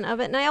measurement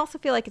of it. And I also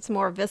feel like it's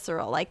more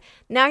visceral. Like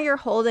now you're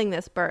holding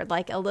this bird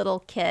like a little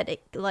kid,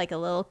 like a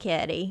little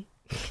kitty.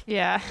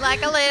 Yeah.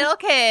 Like a little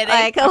kid.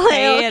 Like a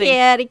little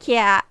kitty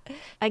cat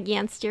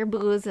against your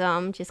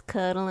bosom, just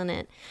cuddling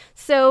it.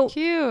 So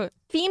Cute.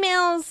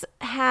 females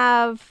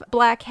have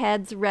black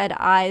heads, red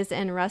eyes,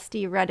 and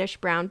rusty reddish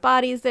brown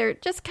bodies. They're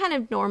just kind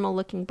of normal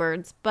looking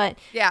birds. But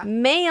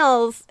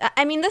males,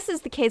 I mean, this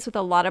is the case with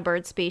a lot of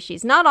bird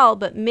species. Not all,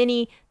 but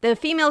many. The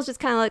females just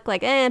kind of look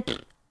like,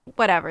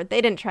 whatever.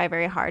 They didn't try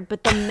very hard.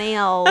 But the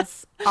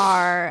males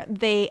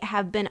they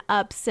have been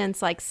up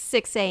since like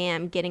 6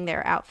 a.m. getting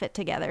their outfit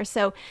together.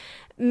 So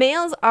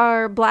males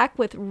are black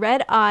with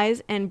red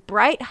eyes and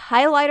bright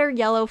highlighter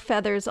yellow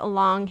feathers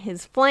along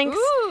his flanks.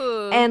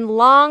 Ooh. And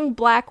long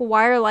black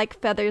wire-like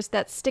feathers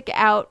that stick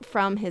out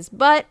from his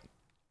butt.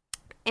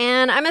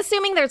 And I'm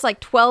assuming there's like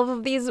 12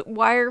 of these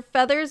wire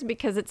feathers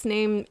because it's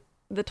named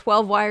the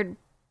 12-wired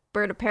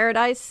bird of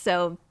paradise.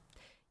 So,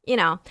 you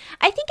know,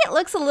 I think it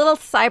looks a little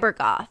cyber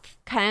goth,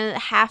 kind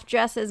of half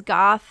dressed as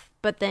goth,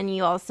 but then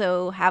you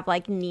also have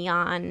like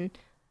neon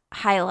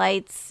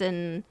highlights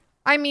and...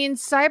 I mean,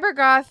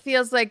 cybergoth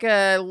feels like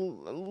a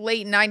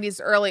late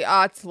 90s, early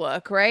aughts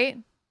look, right?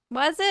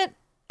 Was it?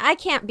 I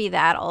can't be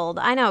that old.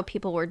 I know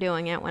people were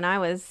doing it when I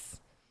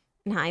was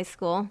in high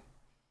school.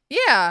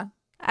 Yeah.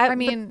 I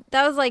mean...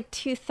 That was like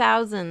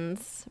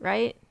 2000s,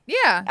 right?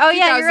 Yeah. Oh,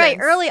 yeah, you're right.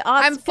 Early aughts.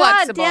 I'm God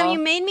flexible. damn, you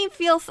made me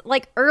feel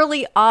like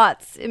early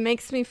aughts. It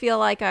makes me feel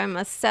like I'm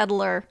a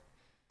settler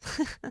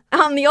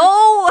on the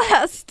old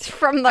west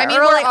from the early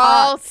we're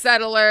all aughts.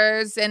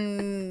 settlers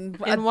in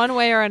one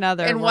way or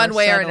another. In one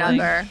way or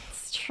another.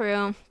 It's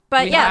true.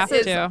 But We yes,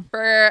 have to.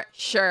 For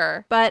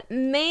sure. But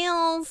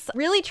males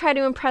really try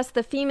to impress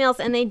the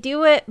females, and they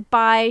do it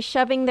by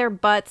shoving their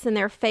butts and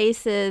their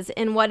faces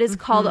in what is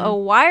called a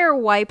wire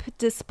wipe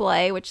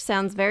display, which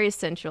sounds very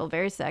sensual,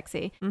 very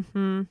sexy.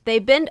 Mm-hmm. They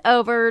bend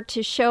over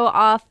to show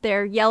off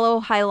their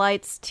yellow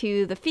highlights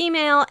to the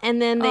female, and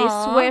then they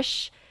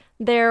swish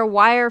their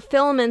wire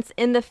filaments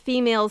in the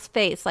female's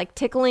face, like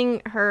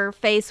tickling her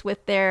face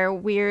with their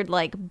weird,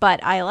 like,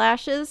 butt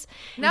eyelashes.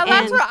 Now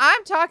that's what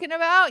I'm talking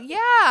about.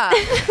 Yeah.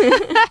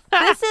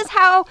 This is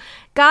how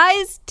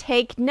guys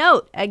take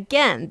note.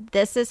 Again,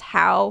 this is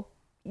how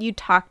you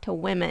talk to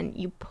women.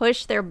 You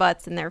push their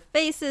butts in their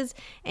faces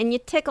and you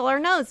tickle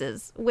our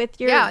noses with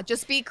your... Yeah,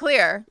 just be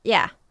clear.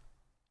 Yeah.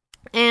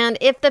 And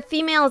if the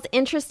female is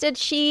interested,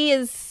 she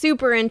is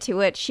super into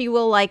it. She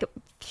will, like,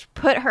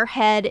 put her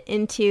head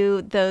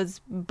into those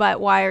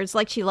butt wires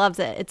like she loves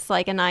it. It's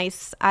like a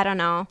nice, I don't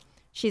know,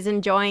 she's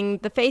enjoying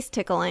the face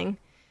tickling.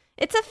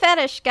 It's a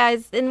fetish,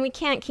 guys, and we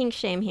can't kink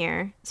shame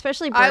here,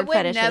 especially bird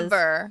fetishes.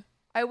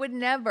 I would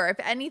never. If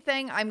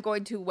anything, I'm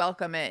going to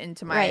welcome it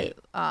into my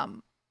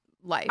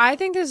life. I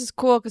think this is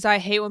cool because I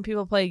hate when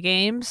people play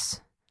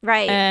games.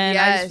 Right. And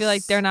I just feel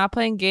like they're not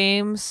playing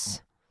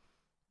games.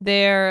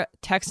 They're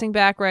texting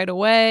back right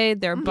away.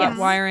 They're butt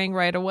wiring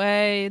right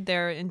away.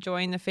 They're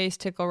enjoying the face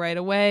tickle right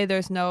away.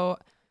 There's no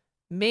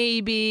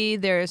maybe.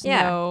 There's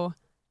no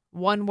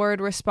one-word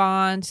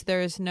response.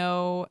 There's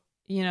no,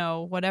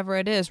 whatever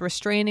it is,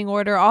 restraining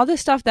order. All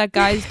this stuff that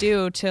guys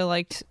do to,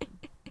 like,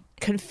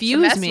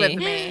 confuse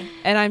me.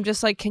 And I'm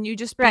just like, can you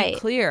just be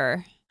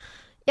clear?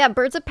 Yeah,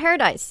 birds of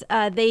paradise.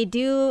 They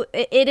do.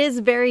 It is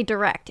very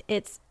direct.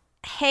 It's,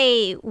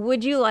 hey,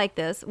 would you like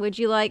this? Would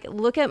you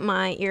look at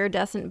my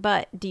iridescent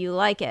butt. Do you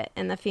like it?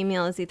 And the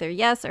female is either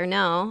yes or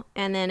no.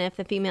 And then if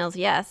the female's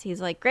yes, he's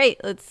like, great,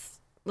 let's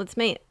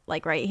mate,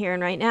 like right here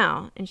and right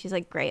now. And she's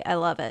like, great, I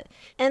love it.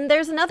 And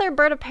there's another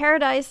bird of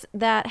paradise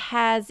that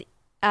has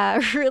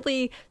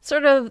really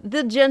sort of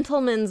the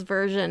gentleman's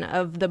version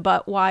of the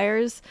butt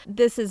wires.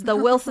 This is the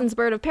Wilson's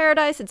bird of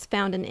paradise. It's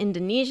found in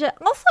Indonesia,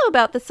 also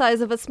about the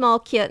size of a small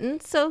kitten.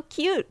 So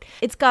cute.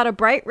 It's got a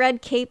bright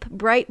red cape,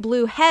 bright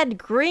blue head,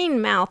 green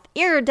mouth,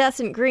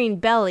 iridescent green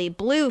belly,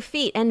 blue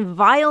feet, and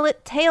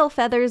violet tail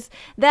feathers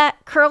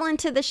that curl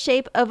into the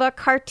shape of a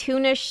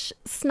cartoonish,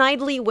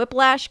 snidely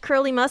whiplash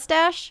curly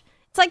mustache.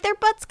 It's like their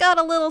butt's got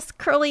a little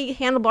curly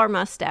handlebar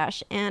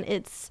mustache, and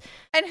it's...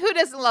 And who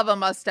doesn't love a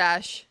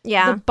mustache?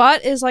 Yeah. The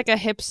butt is like a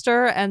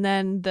hipster, and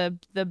then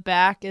the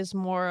back is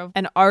more of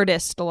an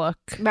artist look.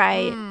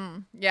 Right.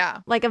 Yeah.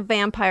 Like a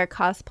vampire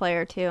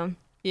cosplayer, too.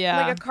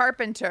 Yeah. Like a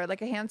carpenter,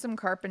 like a handsome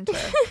carpenter.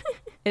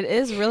 It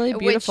is really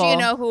beautiful. Which, you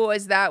know, who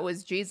was that?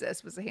 Was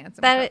Jesus, was a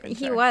handsome carpenter.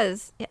 He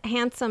was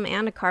handsome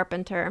and a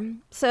carpenter.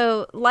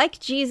 So, like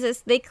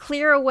Jesus, they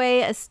clear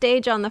away a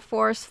stage on the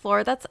forest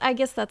floor. I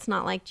guess that's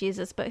not like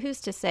Jesus, but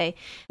who's to say?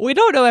 We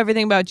don't know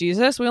everything about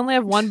Jesus. We only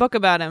have one book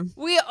about him.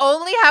 We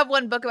only have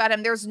one book about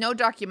him. There's no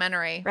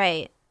documentary.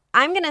 Right.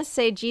 I'm going to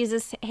say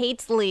Jesus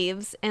hates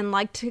leaves and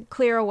like to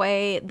clear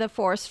away the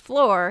forest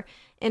floor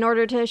in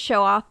order to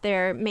show off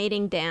their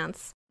mating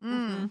dance.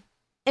 Mm-hmm.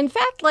 In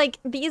fact, like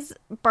these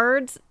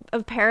birds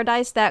of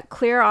paradise that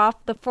clear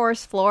off the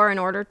forest floor in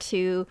order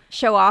to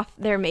show off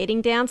their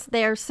mating dance,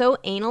 they are so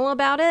anal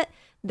about it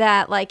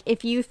that like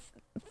if you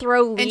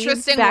throw leaves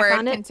Interesting back word.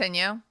 on it.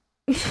 Continue.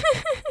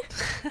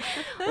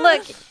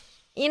 Look,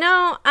 you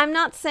know, I'm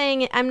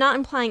not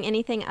implying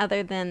anything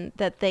other than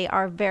that they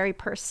are very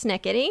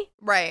persnickety.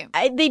 Right.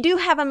 They do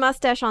have a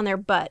mustache on their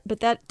butt, but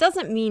that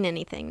doesn't mean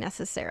anything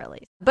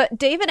necessarily. But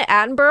David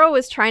Attenborough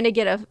was trying to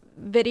get a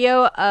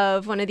video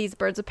of one of these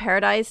birds of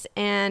paradise,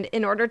 and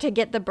in order to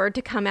get the bird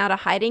to come out of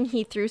hiding,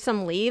 he threw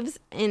some leaves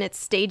in its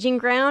staging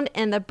ground,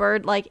 and the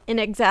bird, like, in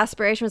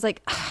exasperation was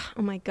like, oh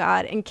my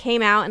God, and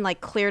came out and,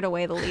 like, cleared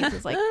away the leaves. It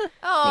was like,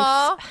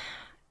 oh.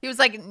 He was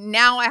like,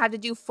 now I have to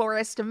do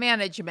forest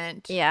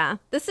management. Yeah.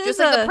 This is just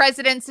like the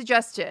president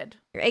suggested.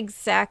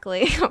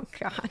 Exactly. Oh,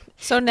 God.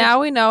 So now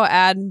we know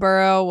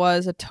Attenborough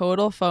was a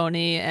total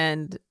phony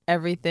and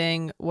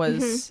everything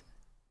was...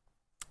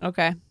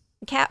 Okay.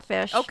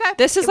 Catfish. Okay.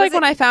 This is like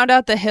when I found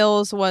out The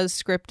Hills was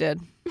scripted.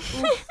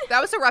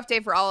 That was a rough day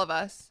for all of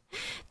us.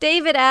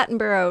 David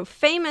Attenborough,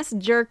 famous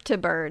jerk to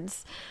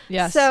birds.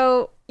 Yes.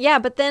 So, yeah,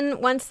 but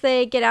then once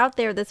they get out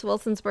there, this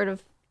Wilson's bird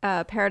of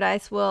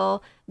paradise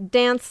will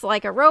dance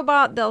like a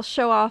robot. They'll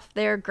show off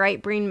their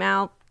bright green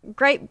mouths,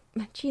 which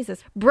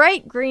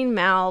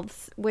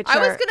I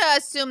was gonna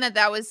assume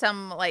that was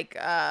some like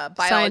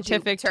biology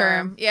scientific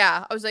term.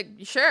 Yeah, I was like,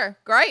 sure,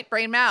 great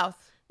brain mouth.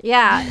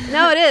 Yeah,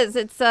 no, it is.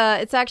 It's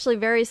actually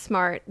very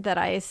smart that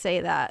I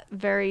say that.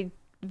 Very,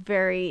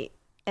 very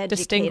educated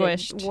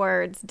distinguished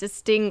words.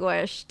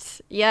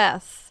 Distinguished.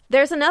 Yes.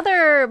 There's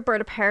another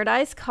bird of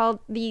paradise called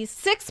the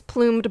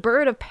six-plumed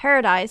bird of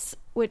paradise,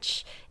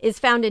 which is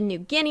found in New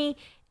Guinea.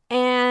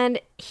 And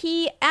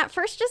he, at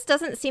first, just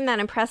doesn't seem that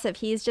impressive.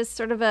 He's just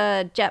sort of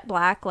a jet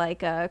black,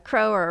 like a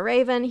crow or a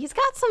raven. He's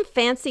got some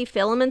fancy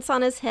filaments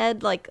on his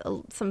head, like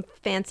some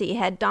fancy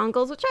head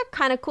dongles, which are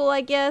kind of cool,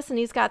 I guess. And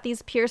he's got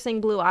these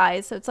piercing blue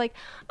eyes. So it's like,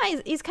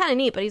 he's kind of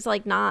neat, but he's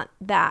like not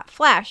that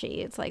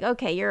flashy. It's like,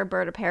 okay, you're a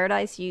bird of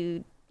paradise.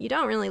 You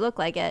don't really look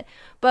like it.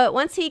 But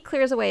once he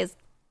clears away his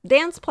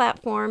dance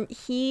platform,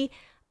 he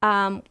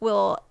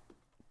will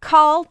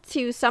call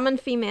to summon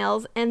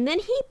females, and then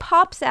he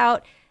pops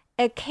out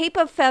a cape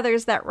of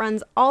feathers that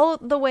runs all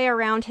the way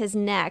around his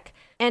neck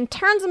and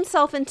turns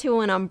himself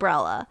into an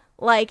umbrella.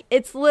 Like,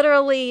 it's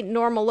literally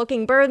normal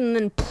looking bird and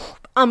then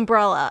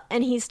umbrella.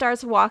 And he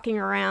starts walking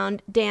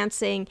around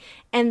dancing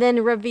and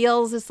then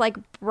reveals this like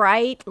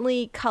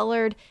brightly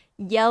colored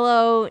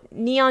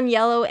neon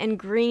yellow and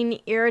green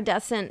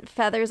iridescent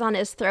feathers on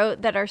his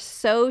throat that are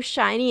so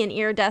shiny and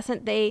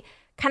iridescent they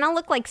kind of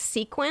look like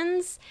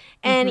sequins.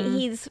 And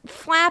he's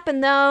flapping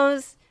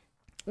those.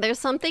 There's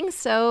something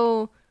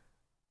so,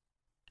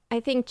 I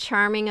think,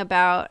 charming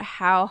about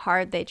how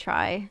hard they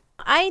try.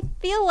 I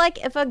feel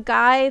like if a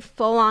guy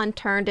full on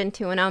turned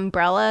into an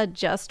umbrella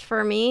just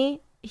for me,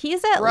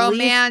 he's at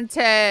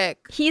romantic.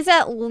 He's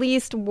at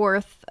least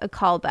worth a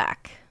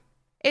callback.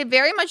 It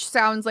very much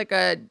sounds like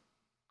a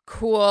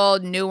cool,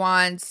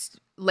 nuanced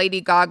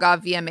Lady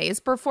Gaga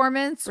VMAs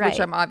performance, right, which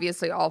I'm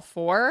obviously all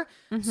for.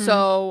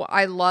 So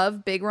I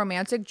love big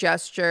romantic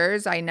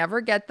gestures. I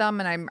never get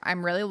them, and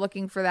I'm really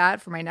looking for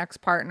that for my next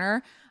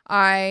partner.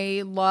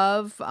 I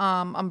love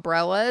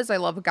umbrellas. I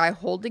love a guy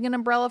holding an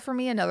umbrella for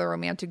me, another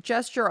romantic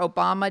gesture.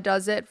 Obama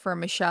does it for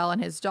Michelle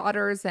and his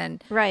daughters,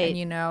 and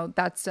you know,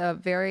 that's a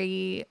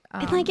very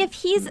and like if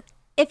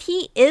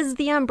he is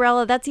the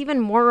umbrella, that's even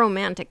more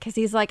romantic because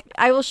he's like,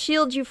 I will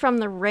shield you from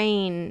the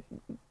rain,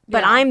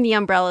 but I'm the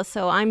umbrella,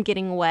 so I'm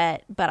getting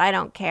wet, but I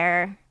don't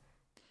care.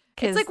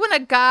 It's like when a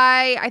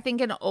guy, I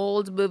think in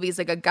old movies,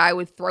 like a guy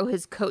would throw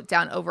his coat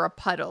down over a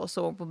puddle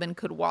so a woman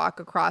could walk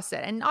across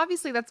it. And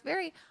obviously that's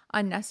very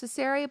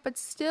unnecessary, but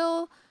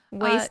still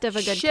waste of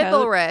a good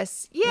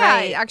chivalrous. Coat. Yeah,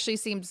 right. It actually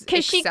seems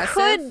excessive.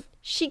 Because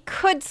she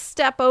could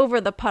step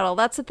over the puddle.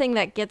 That's the thing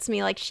that gets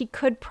me. Like, she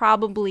could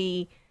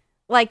probably,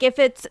 like, if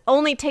it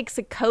only takes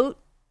a coat,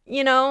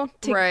 you know,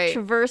 to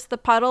traverse the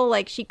puddle,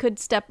 like, she could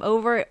step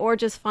over it or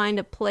just find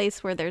a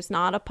place where there's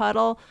not a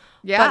puddle.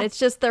 Yeah. But it's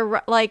just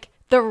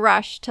the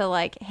rush to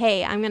like,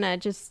 hey, I'm gonna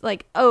just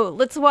like, oh,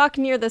 let's walk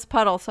near this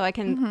puddle so I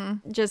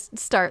can just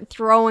start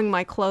throwing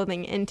my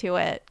clothing into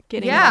it,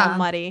 getting it all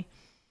muddy.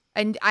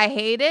 And I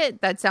hate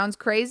it. That sounds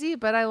crazy,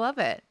 but I love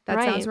it.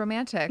 That sounds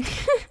romantic.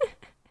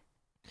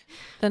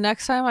 The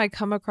next time I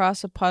come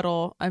across a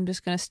puddle, I'm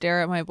just gonna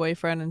stare at my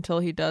boyfriend until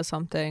he does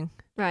something.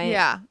 Right.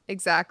 Yeah,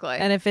 exactly.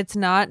 And if it's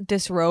not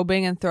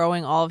disrobing and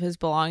throwing all of his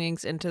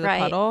belongings into the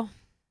puddle,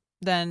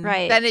 then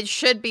then it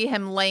should be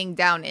him laying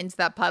down into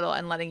that puddle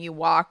and letting you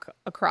walk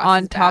across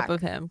on his top back.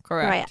 of him.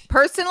 Correct. Right.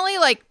 Personally,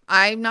 like,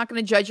 I'm not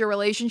going to judge your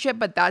relationship,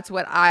 but that's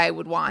what I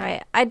would want.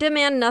 Right. I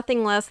demand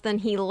nothing less than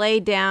he lay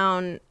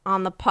down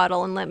on the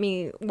puddle and let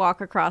me walk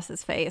across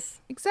his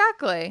face.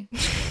 Exactly.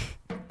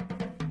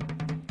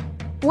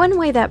 One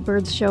way that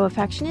birds show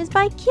affection is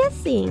by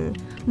kissing.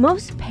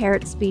 Most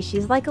parrot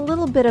species like a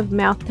little bit of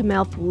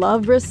mouth-to-mouth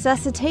love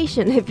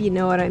resuscitation, if you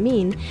know what I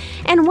mean.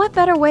 And what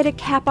better way to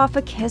cap off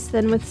a kiss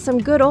than with some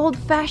good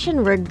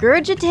old-fashioned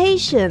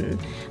regurgitation?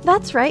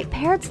 That's right,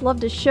 parrots love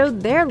to show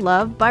their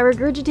love by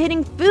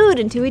regurgitating food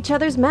into each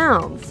other's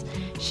mouths.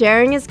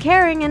 Sharing is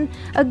caring, and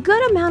a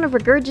good amount of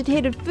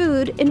regurgitated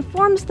food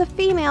informs the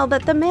female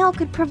that the male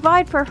could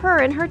provide for her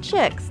and her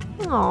chicks.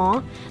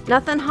 Aw,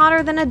 nothing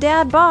hotter than a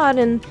dad bod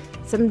and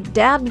some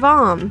dad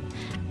vom.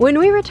 When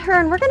we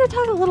return, we're going to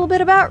talk a little bit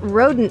about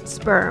rodent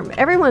sperm,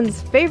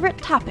 everyone's favorite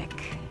topic.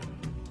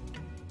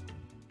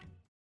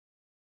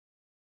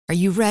 Are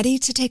you ready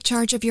to take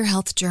charge of your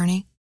health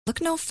journey?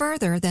 Look no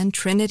further than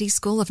Trinity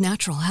School of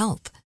Natural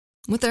Health.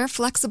 With their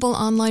flexible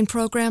online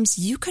programs,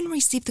 you can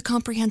receive the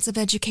comprehensive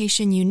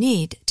education you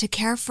need to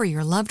care for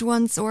your loved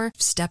ones or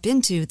step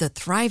into the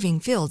thriving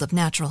field of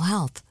natural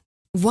health.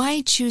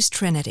 Why choose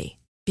Trinity?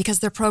 Because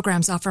their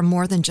programs offer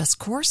more than just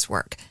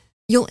coursework.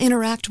 You'll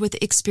interact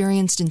with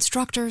experienced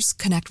instructors,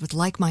 connect with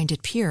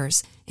like-minded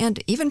peers,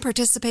 and even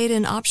participate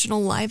in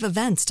optional live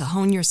events to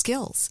hone your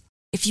skills.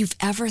 If you've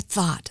ever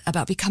thought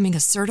about becoming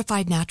a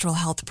certified natural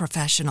health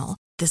professional,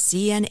 the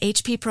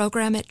CNHP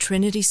program at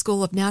Trinity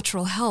School of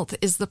Natural Health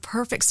is the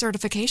perfect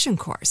certification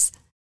course.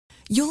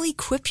 You'll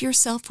equip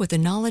yourself with the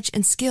knowledge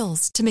and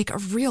skills to make a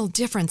real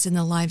difference in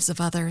the lives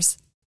of others.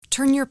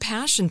 Turn your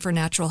passion for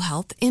natural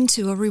health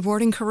into a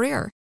rewarding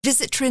career.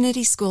 Visit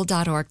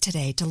trinityschool.org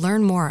today to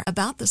learn more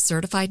about the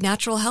Certified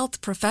Natural Health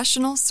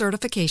Professional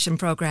Certification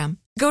Program.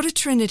 Go to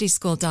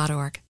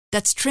trinityschool.org.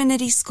 That's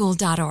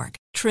trinityschool.org.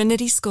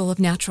 Trinity School of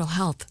Natural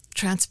Health.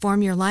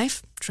 Transform your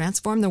life,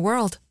 transform the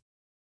world.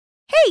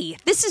 Hey,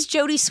 this is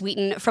Jodie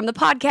Sweetin from the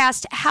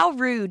podcast How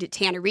Rude,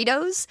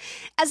 Tanneritos.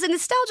 As a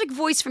nostalgic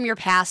voice from your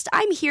past,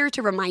 I'm here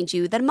to remind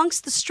you that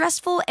amongst the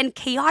stressful and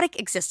chaotic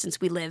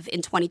existence we live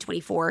in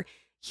 2024,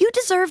 you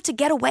deserve to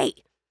get away.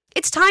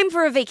 It's time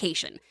for a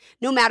vacation,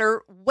 no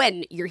matter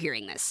when you're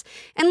hearing this.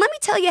 And let me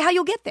tell you how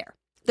you'll get there.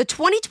 The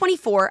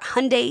 2024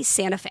 Hyundai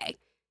Santa Fe.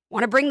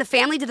 Want to bring the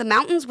family to the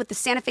mountains with the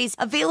Santa Fe's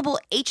available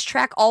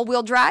H-Track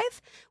all-wheel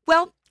drive?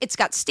 Well, it's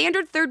got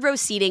standard third-row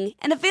seating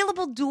and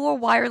available dual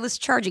wireless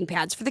charging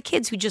pads for the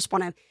kids who just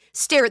want to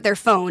stare at their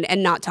phone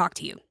and not talk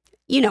to you.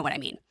 You know what I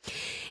mean.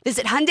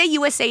 Visit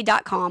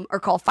HyundaiUSA.com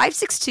or call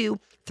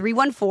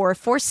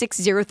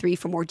 562-314-4603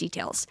 for more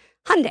details.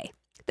 Hyundai.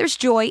 There's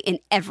joy in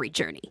every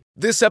journey.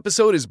 This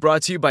episode is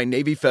brought to you by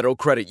Navy Federal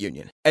Credit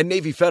Union. At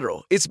Navy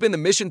Federal, it's been the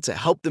mission to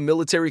help the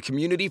military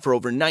community for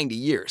over 90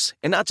 years.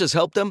 And not just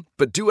help them,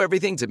 but do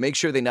everything to make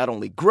sure they not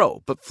only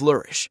grow, but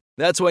flourish.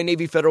 That's why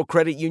Navy Federal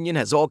Credit Union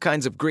has all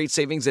kinds of great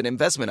savings and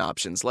investment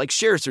options like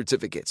share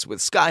certificates with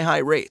sky-high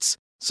rates.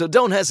 So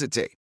don't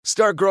hesitate.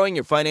 Start growing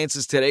your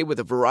finances today with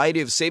a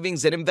variety of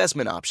savings and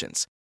investment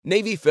options.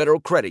 Navy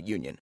Federal Credit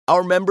Union.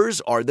 Our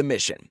members are the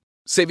mission.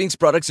 Savings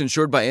products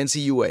insured by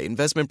NCUA.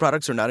 Investment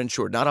products are not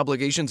insured, not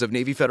obligations of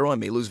Navy Federal and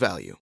may lose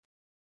value.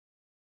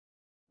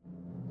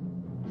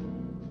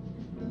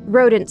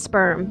 Rodent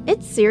sperm.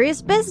 It's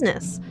serious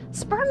business.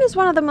 Sperm is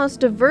one of the most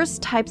diverse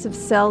types of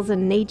cells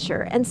in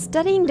nature, and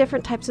studying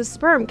different types of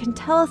sperm can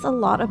tell us a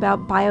lot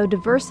about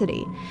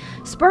biodiversity.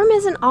 Sperm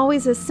isn't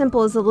always as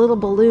simple as a little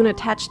balloon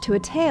attached to a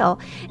tail,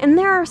 and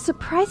there are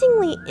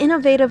surprisingly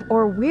innovative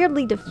or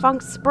weirdly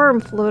defunct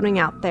sperm floating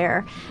out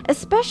there,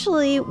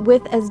 especially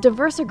with as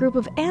diverse a group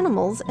of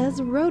animals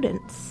as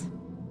rodents.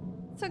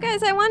 So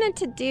guys, I wanted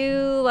to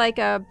do like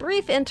a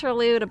brief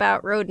interlude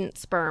about rodent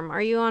sperm.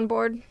 Are you on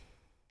board?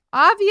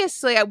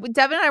 Obviously,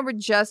 Devin and I were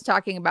just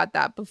talking about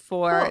that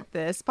before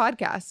this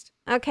podcast.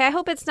 Okay, I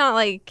hope it's not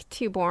like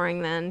too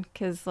boring then,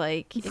 because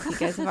like if you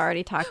guys have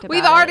already talked about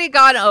We've already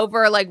gone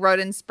over like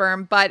rodent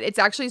sperm, but it's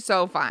actually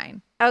so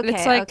fine. Okay,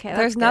 It's like okay,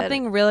 there's that's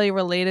nothing good. really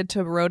related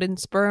to rodent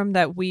sperm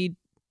that we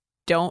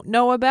don't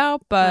know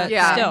about, but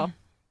Yeah. still.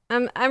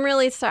 I'm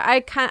really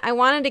sorry. I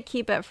wanted to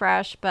keep it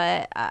fresh,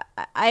 but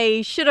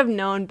I should have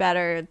known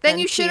better. Then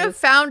you should have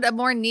found a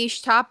more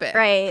niche topic.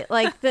 right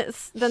like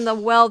this than the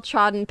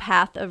well-trodden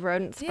path of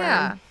rodent sperm.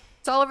 Yeah.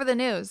 It's all over the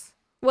news.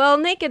 Well,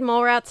 naked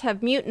mole rats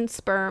have mutant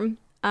sperm.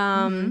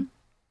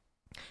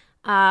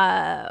 One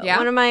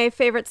of my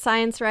favorite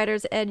science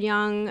writers, Ed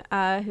Young,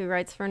 who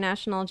writes for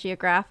National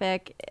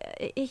Geographic,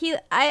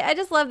 I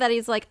just love that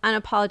he's like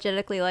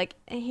unapologetically like,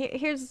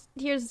 here's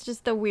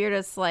just the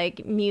weirdest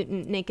like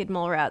mutant naked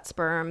mole rat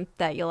sperm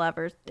that you'll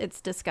ever. It's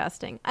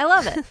disgusting. I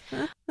love it.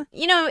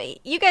 You know,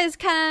 you guys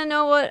kind of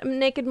know what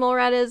naked mole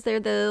rat is.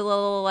 They're the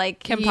little like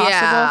Kim Possible.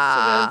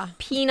 Yeah. sort of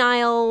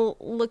penile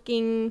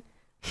looking.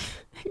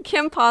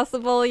 Kim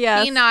Possible,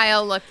 yes.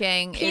 Penile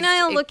looking. is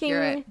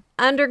accurate.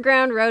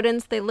 Underground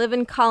rodents. They live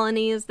in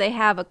colonies. They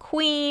have a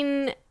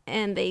queen,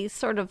 and they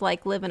sort of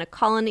like live in a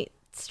colony.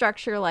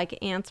 structure like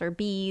ants or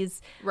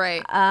bees.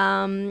 Right.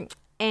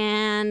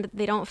 And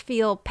they don't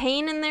feel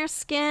pain in their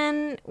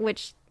skin,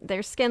 which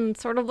their skin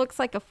sort of looks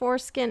like a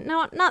foreskin.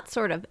 No, not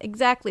sort of.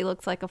 Exactly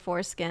looks like a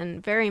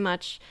foreskin. Very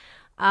much.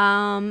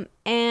 And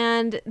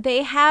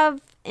they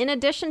have, in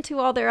addition to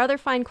all their other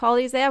fine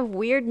qualities, they have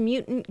weird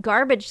mutant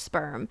garbage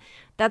sperm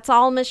that's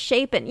all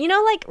misshapen. You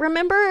know, like,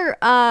 remember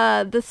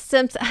the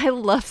Simpsons? I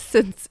love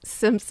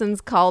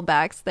Simpsons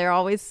callbacks. They're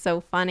always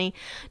so funny.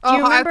 Do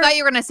you remember? I thought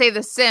you were going to say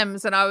The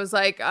Sims, and I was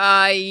like,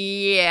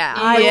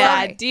 yeah.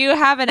 Yeah. Do you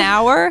have an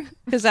hour?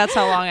 Because that's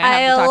how long I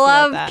have to talk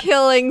love about that.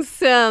 killing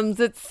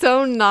Sims. It's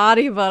so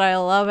naughty, but I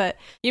love it.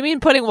 You mean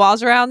putting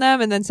walls around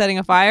them and then setting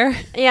a fire?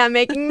 Yeah,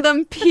 making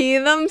them pee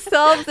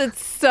themselves.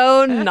 It's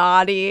so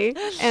naughty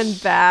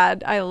and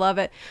bad. I love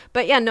it.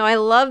 But yeah, no, I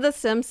love The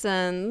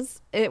Simpsons.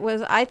 It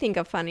was, I think,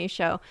 a funny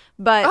show.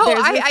 But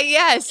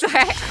yes,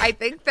 I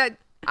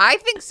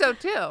think so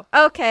too.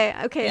 Okay.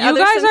 You Other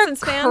guys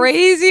Simpsons are fans?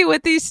 crazy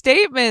with these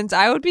statements.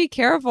 I would be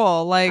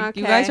careful. Like,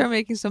 you guys Okay. are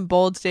making some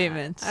bold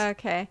statements.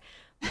 Okay.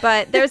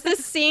 But there's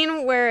this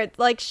scene where it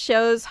like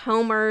shows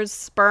Homer's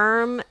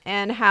sperm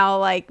and how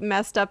like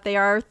messed up they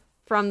are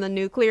from the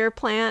nuclear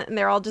plant, and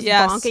they're all just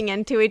bonking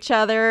into each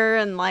other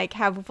and like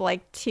have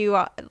like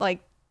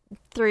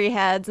three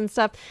heads and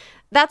stuff.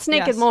 That's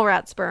naked mole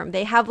rat sperm.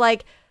 They have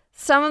like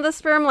some of the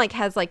sperm like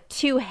has like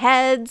two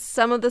heads.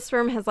 Some of the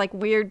sperm has like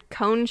weird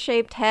cone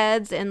shaped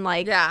heads and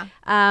like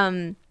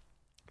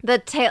the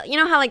tail. You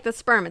know how like the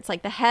sperm, it's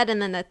like the head and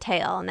then the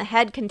tail, and the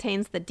head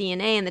contains the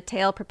DNA and the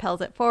tail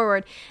propels it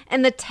forward,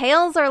 and the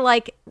tails are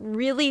like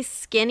really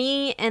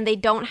skinny and they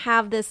don't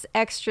have this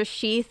extra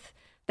sheath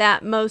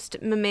that most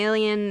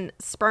mammalian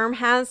sperm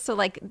has, so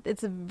like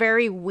it's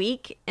very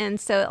weak, and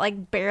so it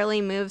like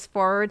barely moves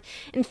forward.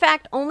 In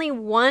fact, only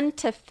 1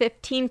 to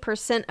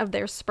 15% of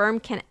their sperm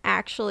can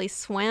actually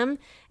swim.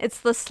 It's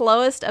the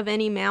slowest of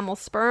any mammal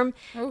sperm.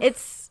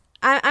 Oof.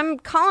 I'm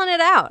calling it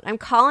out. I'm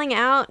calling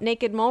out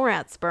naked mole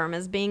rat sperm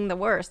as being the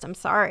worst. I'm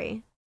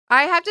sorry.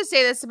 I have to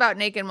say this about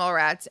naked mole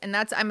rats, and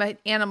that's, I'm an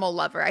animal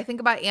lover. I think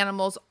about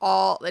animals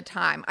all the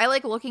time. I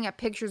like looking at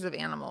pictures of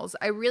animals.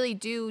 I really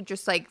do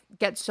just like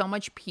get so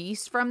much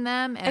peace from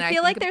them. And I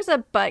feel like there's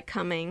a but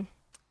coming.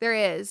 There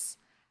is.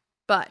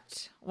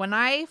 But when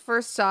I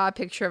first saw a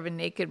picture of a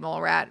naked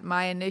mole rat,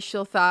 my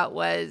initial thought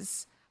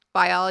was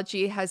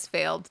biology has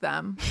failed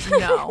them.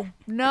 No.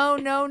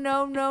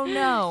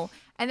 No.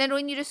 And then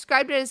when you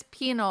described it as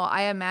penile,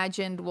 I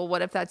imagined, well,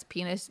 what if that's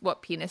penis?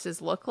 What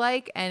penises look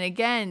like? And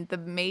again, the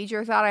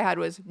major thought I had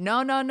was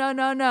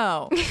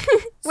no.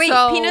 Wait, So,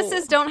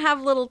 penises don't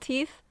have little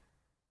teeth?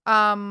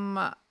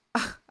 I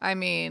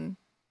mean,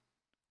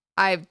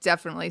 I've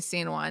definitely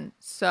seen one.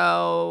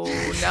 So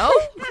no.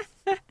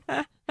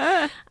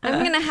 I'm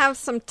going to have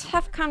some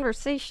tough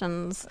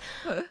conversations.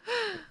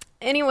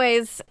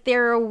 Anyways,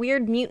 they're a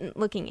weird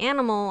mutant-looking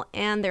animal,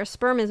 and their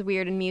sperm is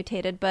weird and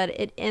mutated, but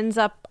it ends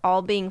up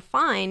all being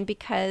fine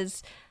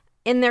because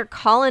in their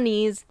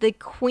colonies, the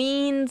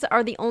queens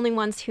are the only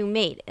ones who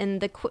mate.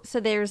 And so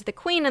there's the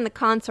queen and the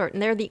consort,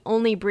 and they're the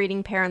only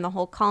breeding pair in the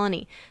whole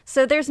colony.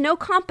 So there's no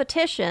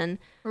competition.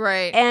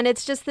 Right. And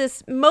it's just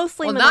this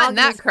mostly not in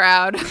that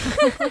crowd.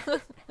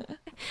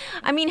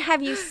 I mean,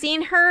 have you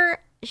seen her?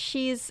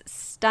 She's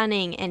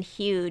stunning and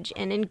huge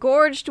and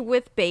engorged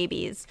with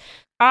babies.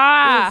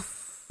 That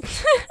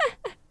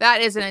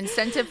is an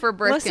incentive for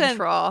birth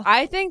control.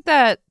 I think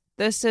that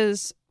this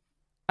is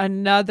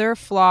another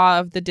flaw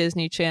of the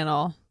Disney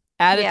Channel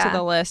added to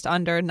the list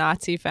under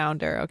Nazi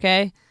founder,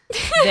 okay?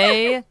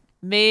 They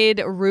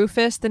made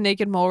Rufus, the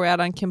naked mole rat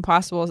on Kim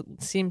Possible,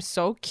 seem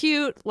so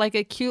cute, like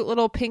a cute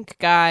little pink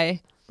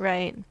guy.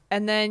 Right.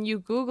 And then you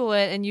Google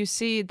it and you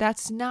see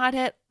that's not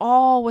at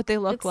all what they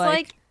look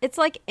like. It's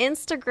like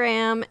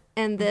Instagram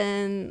and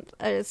then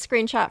a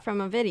screenshot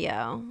from a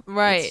video.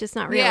 Right. It's just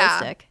not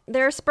realistic. Yeah.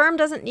 Their sperm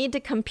doesn't need to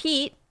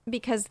compete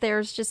because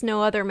there's just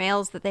no other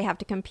males that they have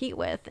to compete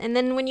with. And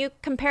then when you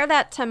compare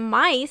that to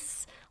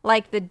mice,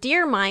 like the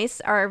deer mice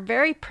are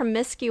very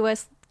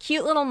promiscuous,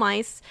 cute little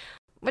mice,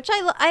 which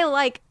I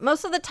like.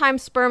 Most of the time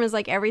sperm is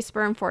like every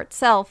sperm for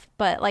itself,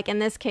 but like in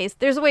this case,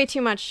 there's way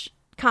too much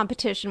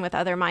competition with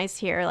other mice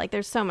here. Like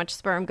there's so much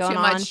sperm going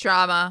on.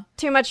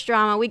 Too much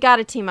drama. We got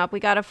to team up. We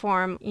got to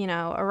form,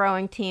 a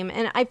rowing team.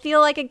 And I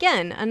feel like,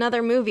 again,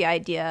 another movie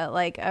idea,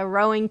 like a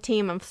rowing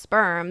team of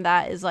sperm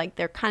that is like,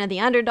 they're kind of the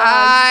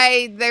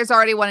underdogs. There's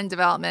already one in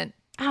development.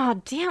 Oh,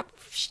 damn.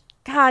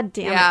 God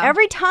damn it.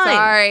 Every time.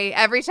 Sorry.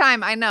 Every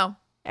time. I know.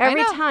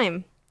 Every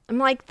time. I'm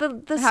like,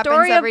 the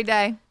story of every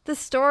day. The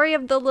story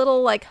of the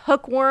little like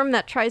hookworm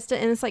that tries to,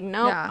 and it's like,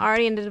 no,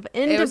 already in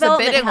development. It was a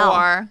bidding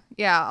war.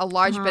 Yeah, a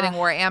large bidding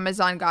war.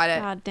 Amazon got it.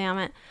 God damn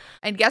it.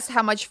 And guess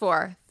how much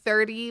for?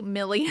 $30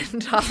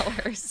 million.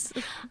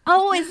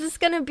 Oh, is this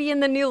going to be in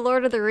the new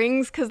Lord of the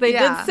Rings? Because they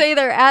did say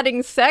they're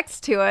adding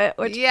sex to it,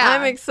 which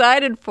I'm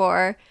excited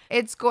for.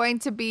 It's going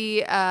to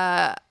be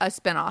a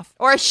spinoff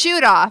or a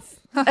shoot-off.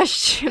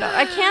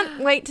 I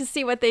can't wait to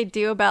see what they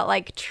do about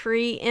like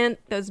tree ant,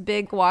 those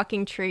big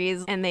walking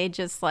trees, and they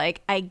just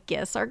like, I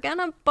guess, are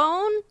gonna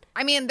bone.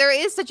 I mean, there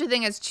is such a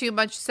thing as too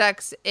much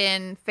sex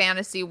in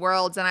fantasy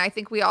worlds, and I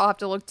think we all have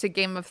to look to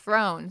Game of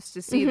Thrones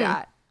to see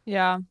that.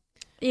 Yeah.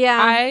 Yeah.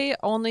 I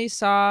only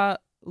saw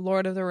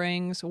Lord of the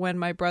Rings when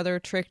my brother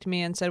tricked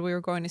me and said we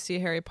were going to see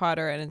Harry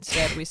Potter, and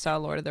instead we saw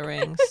Lord of the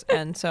Rings.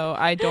 And so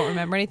I don't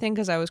remember anything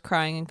because I was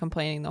crying and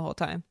complaining the whole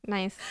time.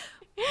 Nice.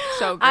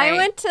 So great. I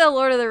went to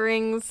Lord of the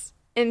Rings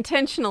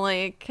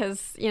intentionally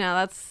because,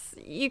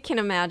 you can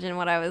imagine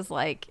what I was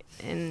like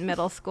in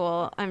middle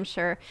school, I'm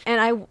sure.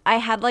 And I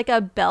had like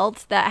a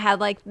belt that had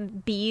like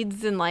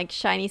beads and like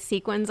shiny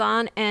sequins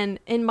on. And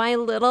in my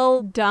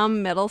little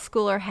dumb middle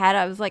schooler head,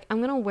 I was like, I'm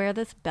going to wear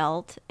this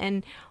belt.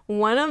 And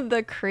one of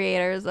the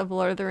creators of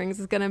Lord of the Rings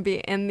is going to be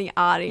in the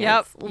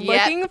audience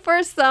looking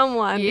for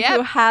someone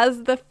who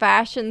has the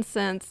fashion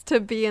sense to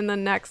be in the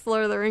next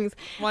Lord of the Rings.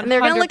 100%. And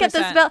they're going to look at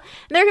this belt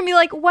and they're going to be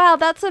like, wow,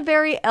 that's a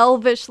very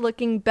elvish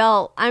looking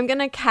belt. I'm going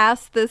to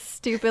cast this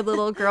stupid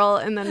little girl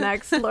in the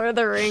next Lord of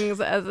the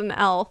Rings as an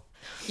elf.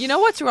 You know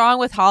what's wrong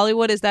with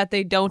Hollywood is that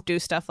they don't do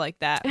stuff like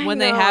that when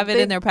they have it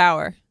in their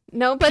power.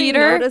 Nobody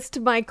noticed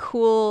my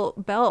cool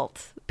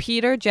belt.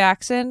 Peter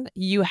Jackson,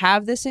 you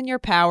have this in your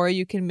power.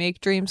 You can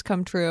make dreams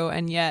come true,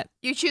 and yet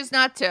you choose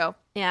not to.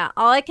 Yeah,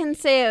 all I can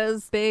say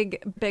is big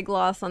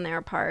loss on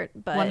their part,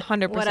 but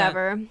 100%.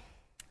 Whatever.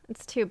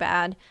 It's too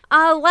bad.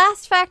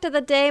 Last fact of the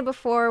day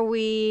before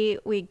we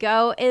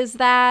go is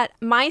that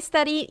mice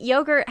that eat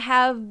yogurt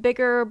have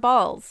bigger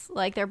balls.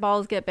 Like their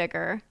balls get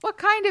bigger. What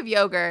kind of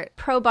yogurt?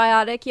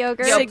 Probiotic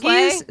yogurt.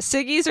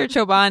 Siggi's or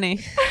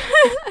Chobani?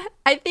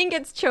 I think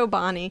it's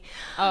Chobani.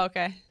 Oh,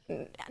 okay.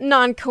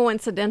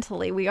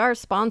 Non-coincidentally, we are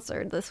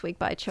sponsored this week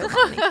by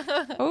Chobani.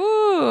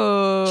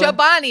 Ooh.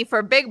 Chobani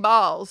for big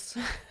balls.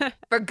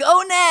 For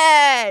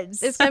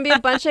gonads. It's going to be a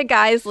bunch of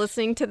guys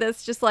listening to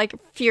this just like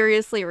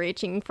furiously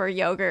reaching for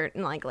yogurt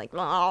and like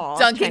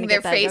dunking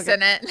their face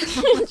in it.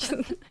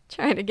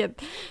 trying to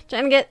get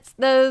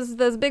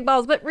those big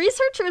balls. But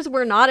researchers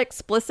were not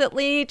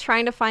explicitly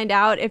trying to find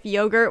out if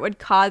yogurt would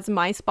cause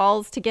mice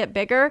balls to get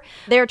bigger.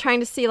 They were trying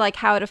to see like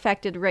how it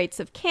affected rates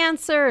of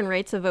cancer and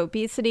rates of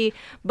obesity.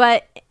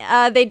 But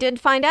they did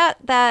find out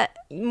that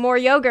more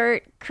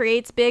yogurt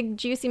creates big,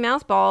 juicy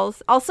mouse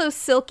balls. Also,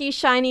 silky,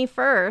 shiny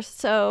fur.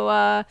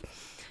 So,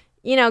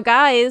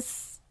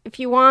 guys, if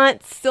you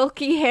want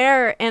silky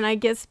hair and I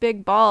guess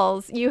big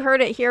balls, you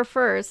heard it here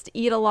first.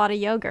 Eat a lot of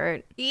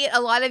yogurt. Eat a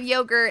lot of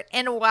yogurt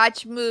and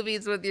watch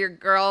movies with your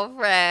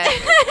girlfriend.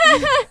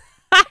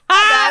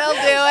 That'll do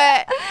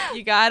it.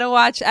 You gotta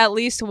watch at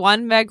least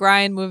one Meg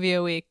Ryan movie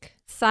a week.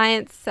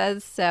 Science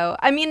says so.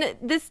 I mean,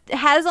 this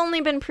has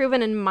only been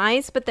proven in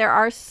mice, but there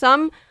are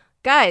some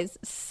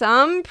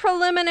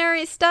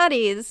preliminary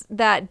studies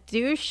that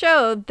do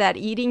show that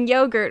eating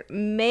yogurt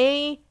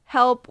may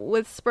help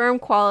with sperm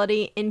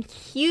quality in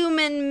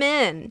human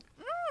men.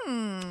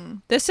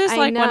 This is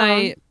like when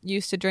I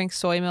used to drink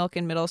soy milk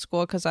in middle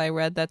school because I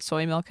read that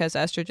soy milk has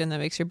estrogen that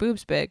makes your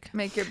boobs big.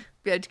 Make your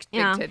big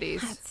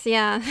titties.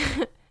 Yeah.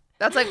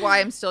 That's like why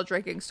I'm still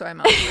drinking soy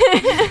milk.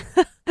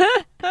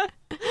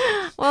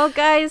 Well,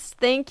 guys,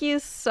 thank you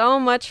so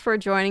much for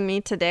joining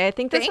me today. I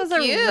think this was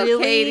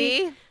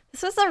Katie.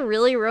 This was a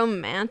really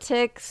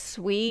romantic,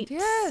 sweet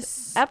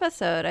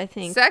episode, I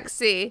think.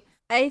 Sexy.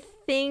 I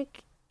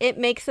think it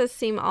makes us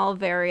seem all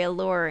very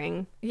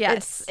alluring.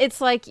 Yes.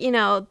 It's like,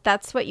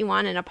 that's what you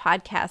want in a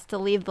podcast, to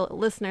leave the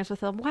listeners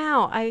with a,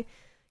 wow,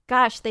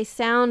 they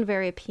sound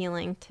very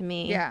appealing to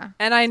me. Yeah.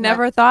 And I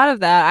never thought of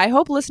that. I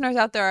hope listeners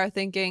out there are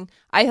thinking,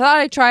 I thought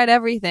I tried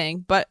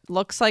everything, but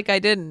looks like I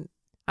didn't.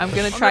 I'm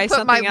going to try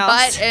something else. Put my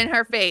butt in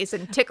her face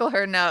and tickle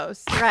her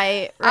nose.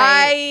 Right.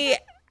 I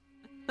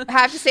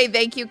have to say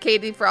thank you,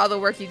 Katie, for all the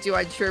work you do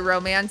on True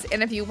Romance.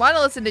 And if you want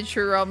to listen to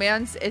True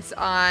Romance, it's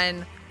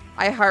on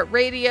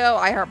iHeartRadio,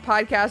 iHeart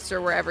Podcasts, or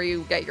wherever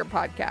you get your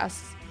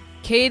podcasts.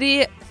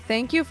 Katie,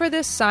 thank you for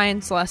this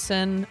science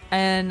lesson.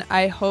 And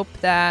I hope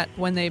that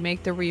when they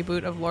make the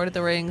reboot of Lord of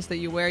the Rings, that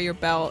you wear your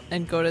belt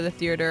and go to the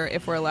theater,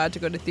 if we're allowed to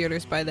go to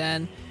theaters by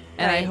then.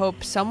 And I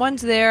hope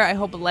someone's there. I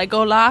hope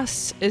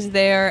Legolas is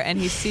there and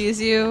he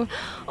sees you.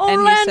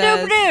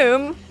 Orlando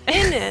Bloom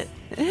in it.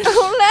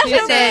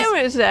 Orlando Bloom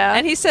is there.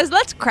 And he says,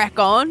 let's crack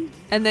on.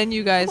 And then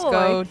you guys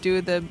go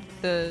do the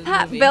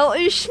that movie. Belt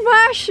is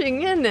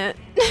smashing, isn't it?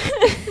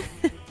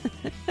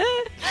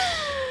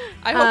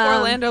 I hope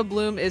Orlando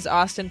Bloom is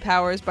Austin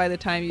Powers by the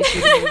time you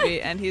see the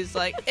movie, and he's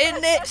like,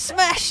 isn't it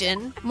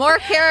smashing? More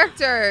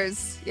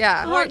characters.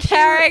 Yeah. More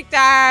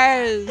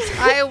characters.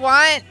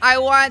 I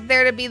want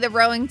there to be the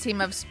rowing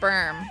team of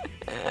sperm.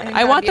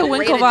 I want the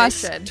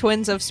Winklevoss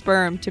twins of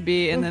sperm to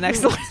be in the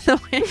next Lord of the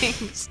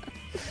Rings.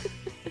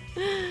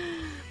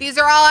 These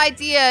are all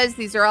ideas.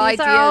 These are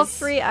all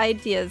free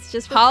ideas.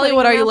 Just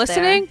Hollywood, are you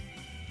listening?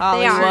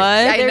 Hollywood.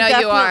 I They're know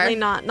you are.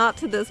 Definitely not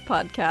to this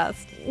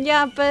podcast.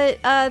 Yeah, but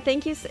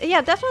thank you.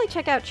 Yeah, definitely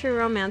check out True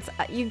Romance.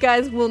 You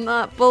guys will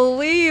not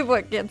believe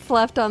what gets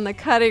left on the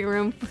cutting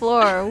room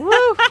floor.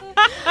 Woo!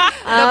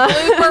 The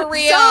blooper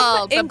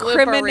reel. The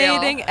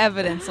Incriminating blooper reel.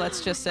 evidence,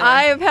 let's just say.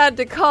 I have had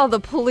to call the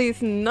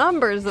police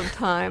numbers of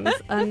times,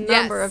 a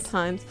number of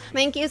times.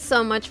 Thank you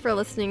so much for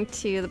listening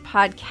to the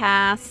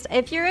podcast.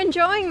 If you're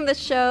enjoying the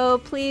show,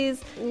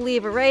 please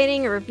leave a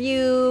rating, a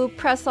review,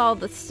 press all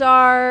the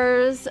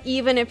stars.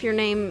 Even if your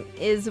name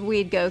is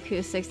Weed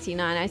Goku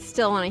 69, I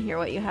still want to hear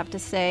what you have to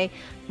say.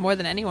 More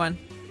than anyone.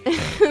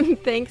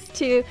 Thanks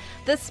to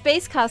the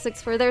Space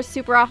Cossacks for their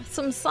super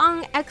awesome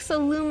song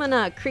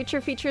Exolumina. Creature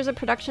Feature is a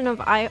production of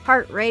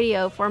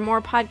iHeartRadio. For more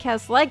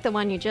podcasts like the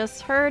one you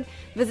just heard,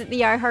 visit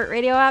the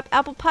iHeartRadio app,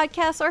 Apple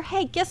Podcasts, or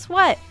hey, guess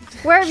what?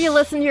 Wherever you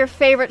listen to your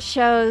favorite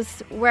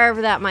shows,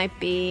 wherever that might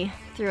be,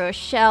 through a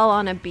shell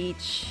on a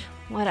beach,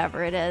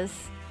 whatever it is.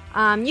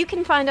 You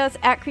can find us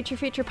at Creature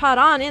Feature Pod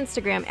on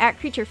Instagram, at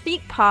Creature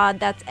Feet Pod,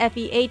 that's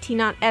F-E-A-T,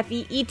 not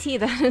F-E-E-T,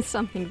 that is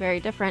something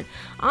very different,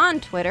 on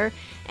Twitter.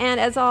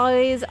 And as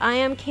always, I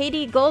am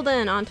Katie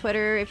Golden on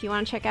Twitter if you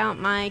want to check out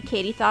my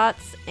Katie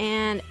thoughts.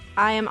 And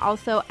I am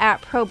also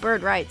at Pro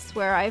Bird Rights,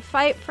 where I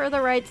fight for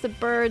the rights of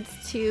birds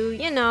to,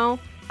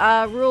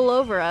 rule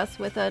over us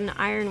with an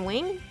iron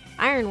wing.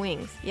 Iron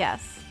wings,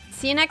 yes.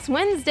 See you next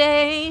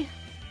Wednesday.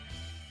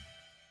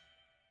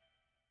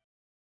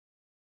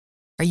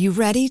 Are you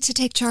ready to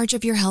take charge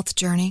of your health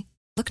journey?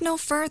 Look no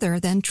further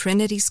than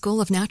Trinity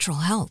School of Natural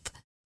Health.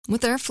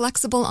 With their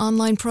flexible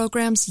online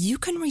programs, you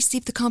can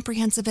receive the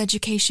comprehensive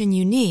education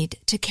you need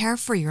to care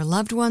for your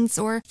loved ones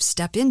or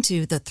step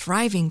into the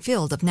thriving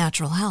field of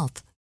natural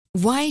health.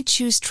 Why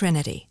choose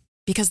Trinity?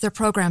 Because their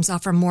programs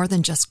offer more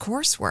than just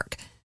coursework.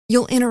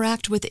 You'll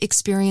interact with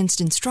experienced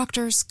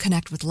instructors,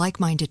 connect with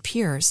like-minded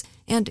peers,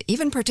 and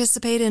even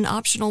participate in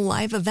optional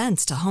live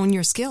events to hone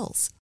your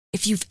skills.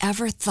 If you've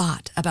ever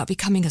thought about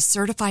becoming a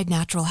certified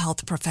natural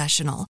health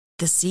professional,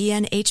 the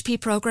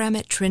CNHP program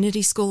at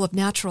Trinity School of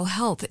Natural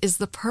Health is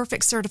the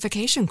perfect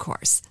certification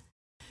course.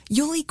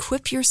 You'll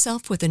equip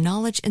yourself with the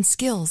knowledge and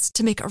skills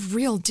to make a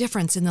real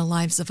difference in the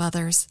lives of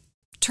others.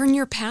 Turn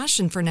your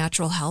passion for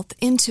natural health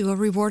into a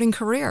rewarding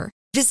career.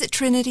 Visit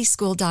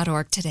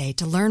trinityschool.org today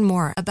to learn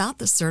more about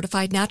the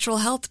Certified Natural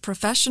Health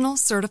Professional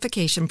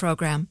Certification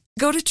Program.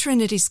 Go to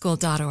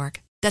trinityschool.org.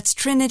 That's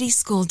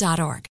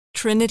trinityschool.org.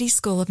 Trinity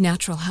School of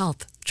Natural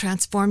Health.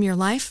 Transform your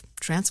life,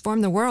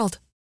 transform the world.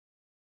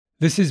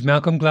 This is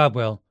Malcolm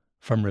Gladwell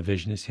from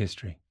Revisionist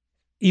History.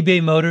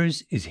 eBay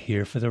Motors is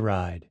here for the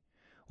ride.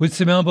 With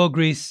some elbow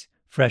grease,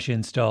 fresh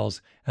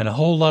installs, and a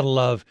whole lot of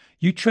love,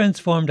 you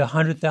transformed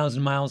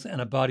 100,000 miles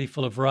and a body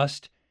full of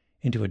rust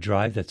into a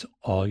drive that's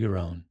all your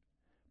own.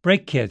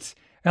 Brake kits,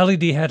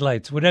 LED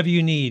headlights, whatever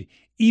you need,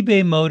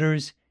 eBay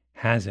Motors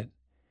has it.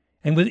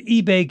 And with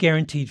eBay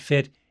Guaranteed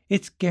Fit,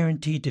 it's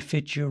guaranteed to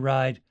fit your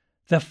ride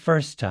the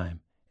first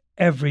time,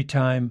 every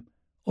time,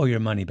 or your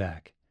money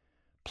back.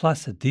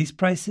 Plus, at these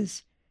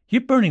prices,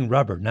 you're burning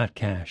rubber, not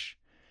cash.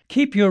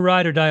 Keep your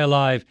ride or die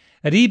alive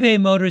at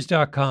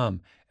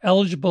ebaymotors.com.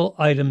 Eligible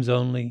items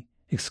only.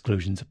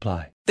 Exclusions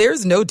apply.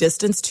 There's no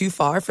distance too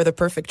far for the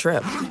perfect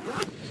trip.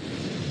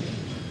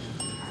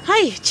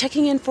 Hi,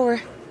 checking in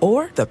for...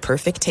 Or the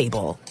perfect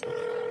table.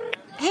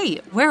 Hey,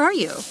 where are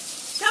you?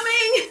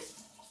 Coming!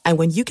 And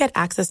when you get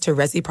access to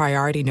Resi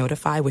Priority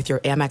Notify with your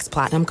Amex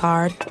Platinum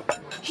card...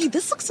 Hey,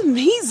 this looks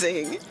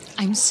amazing.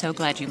 I'm so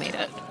glad you made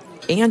it.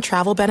 And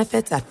travel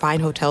benefits at fine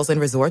hotels and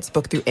resorts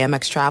booked through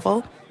Amex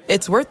Travel,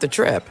 it's worth the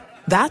trip.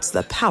 That's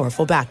the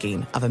powerful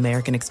backing of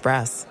American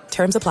Express.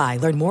 Terms apply.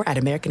 Learn more at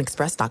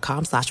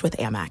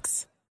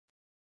americanexpress.com/withAmex.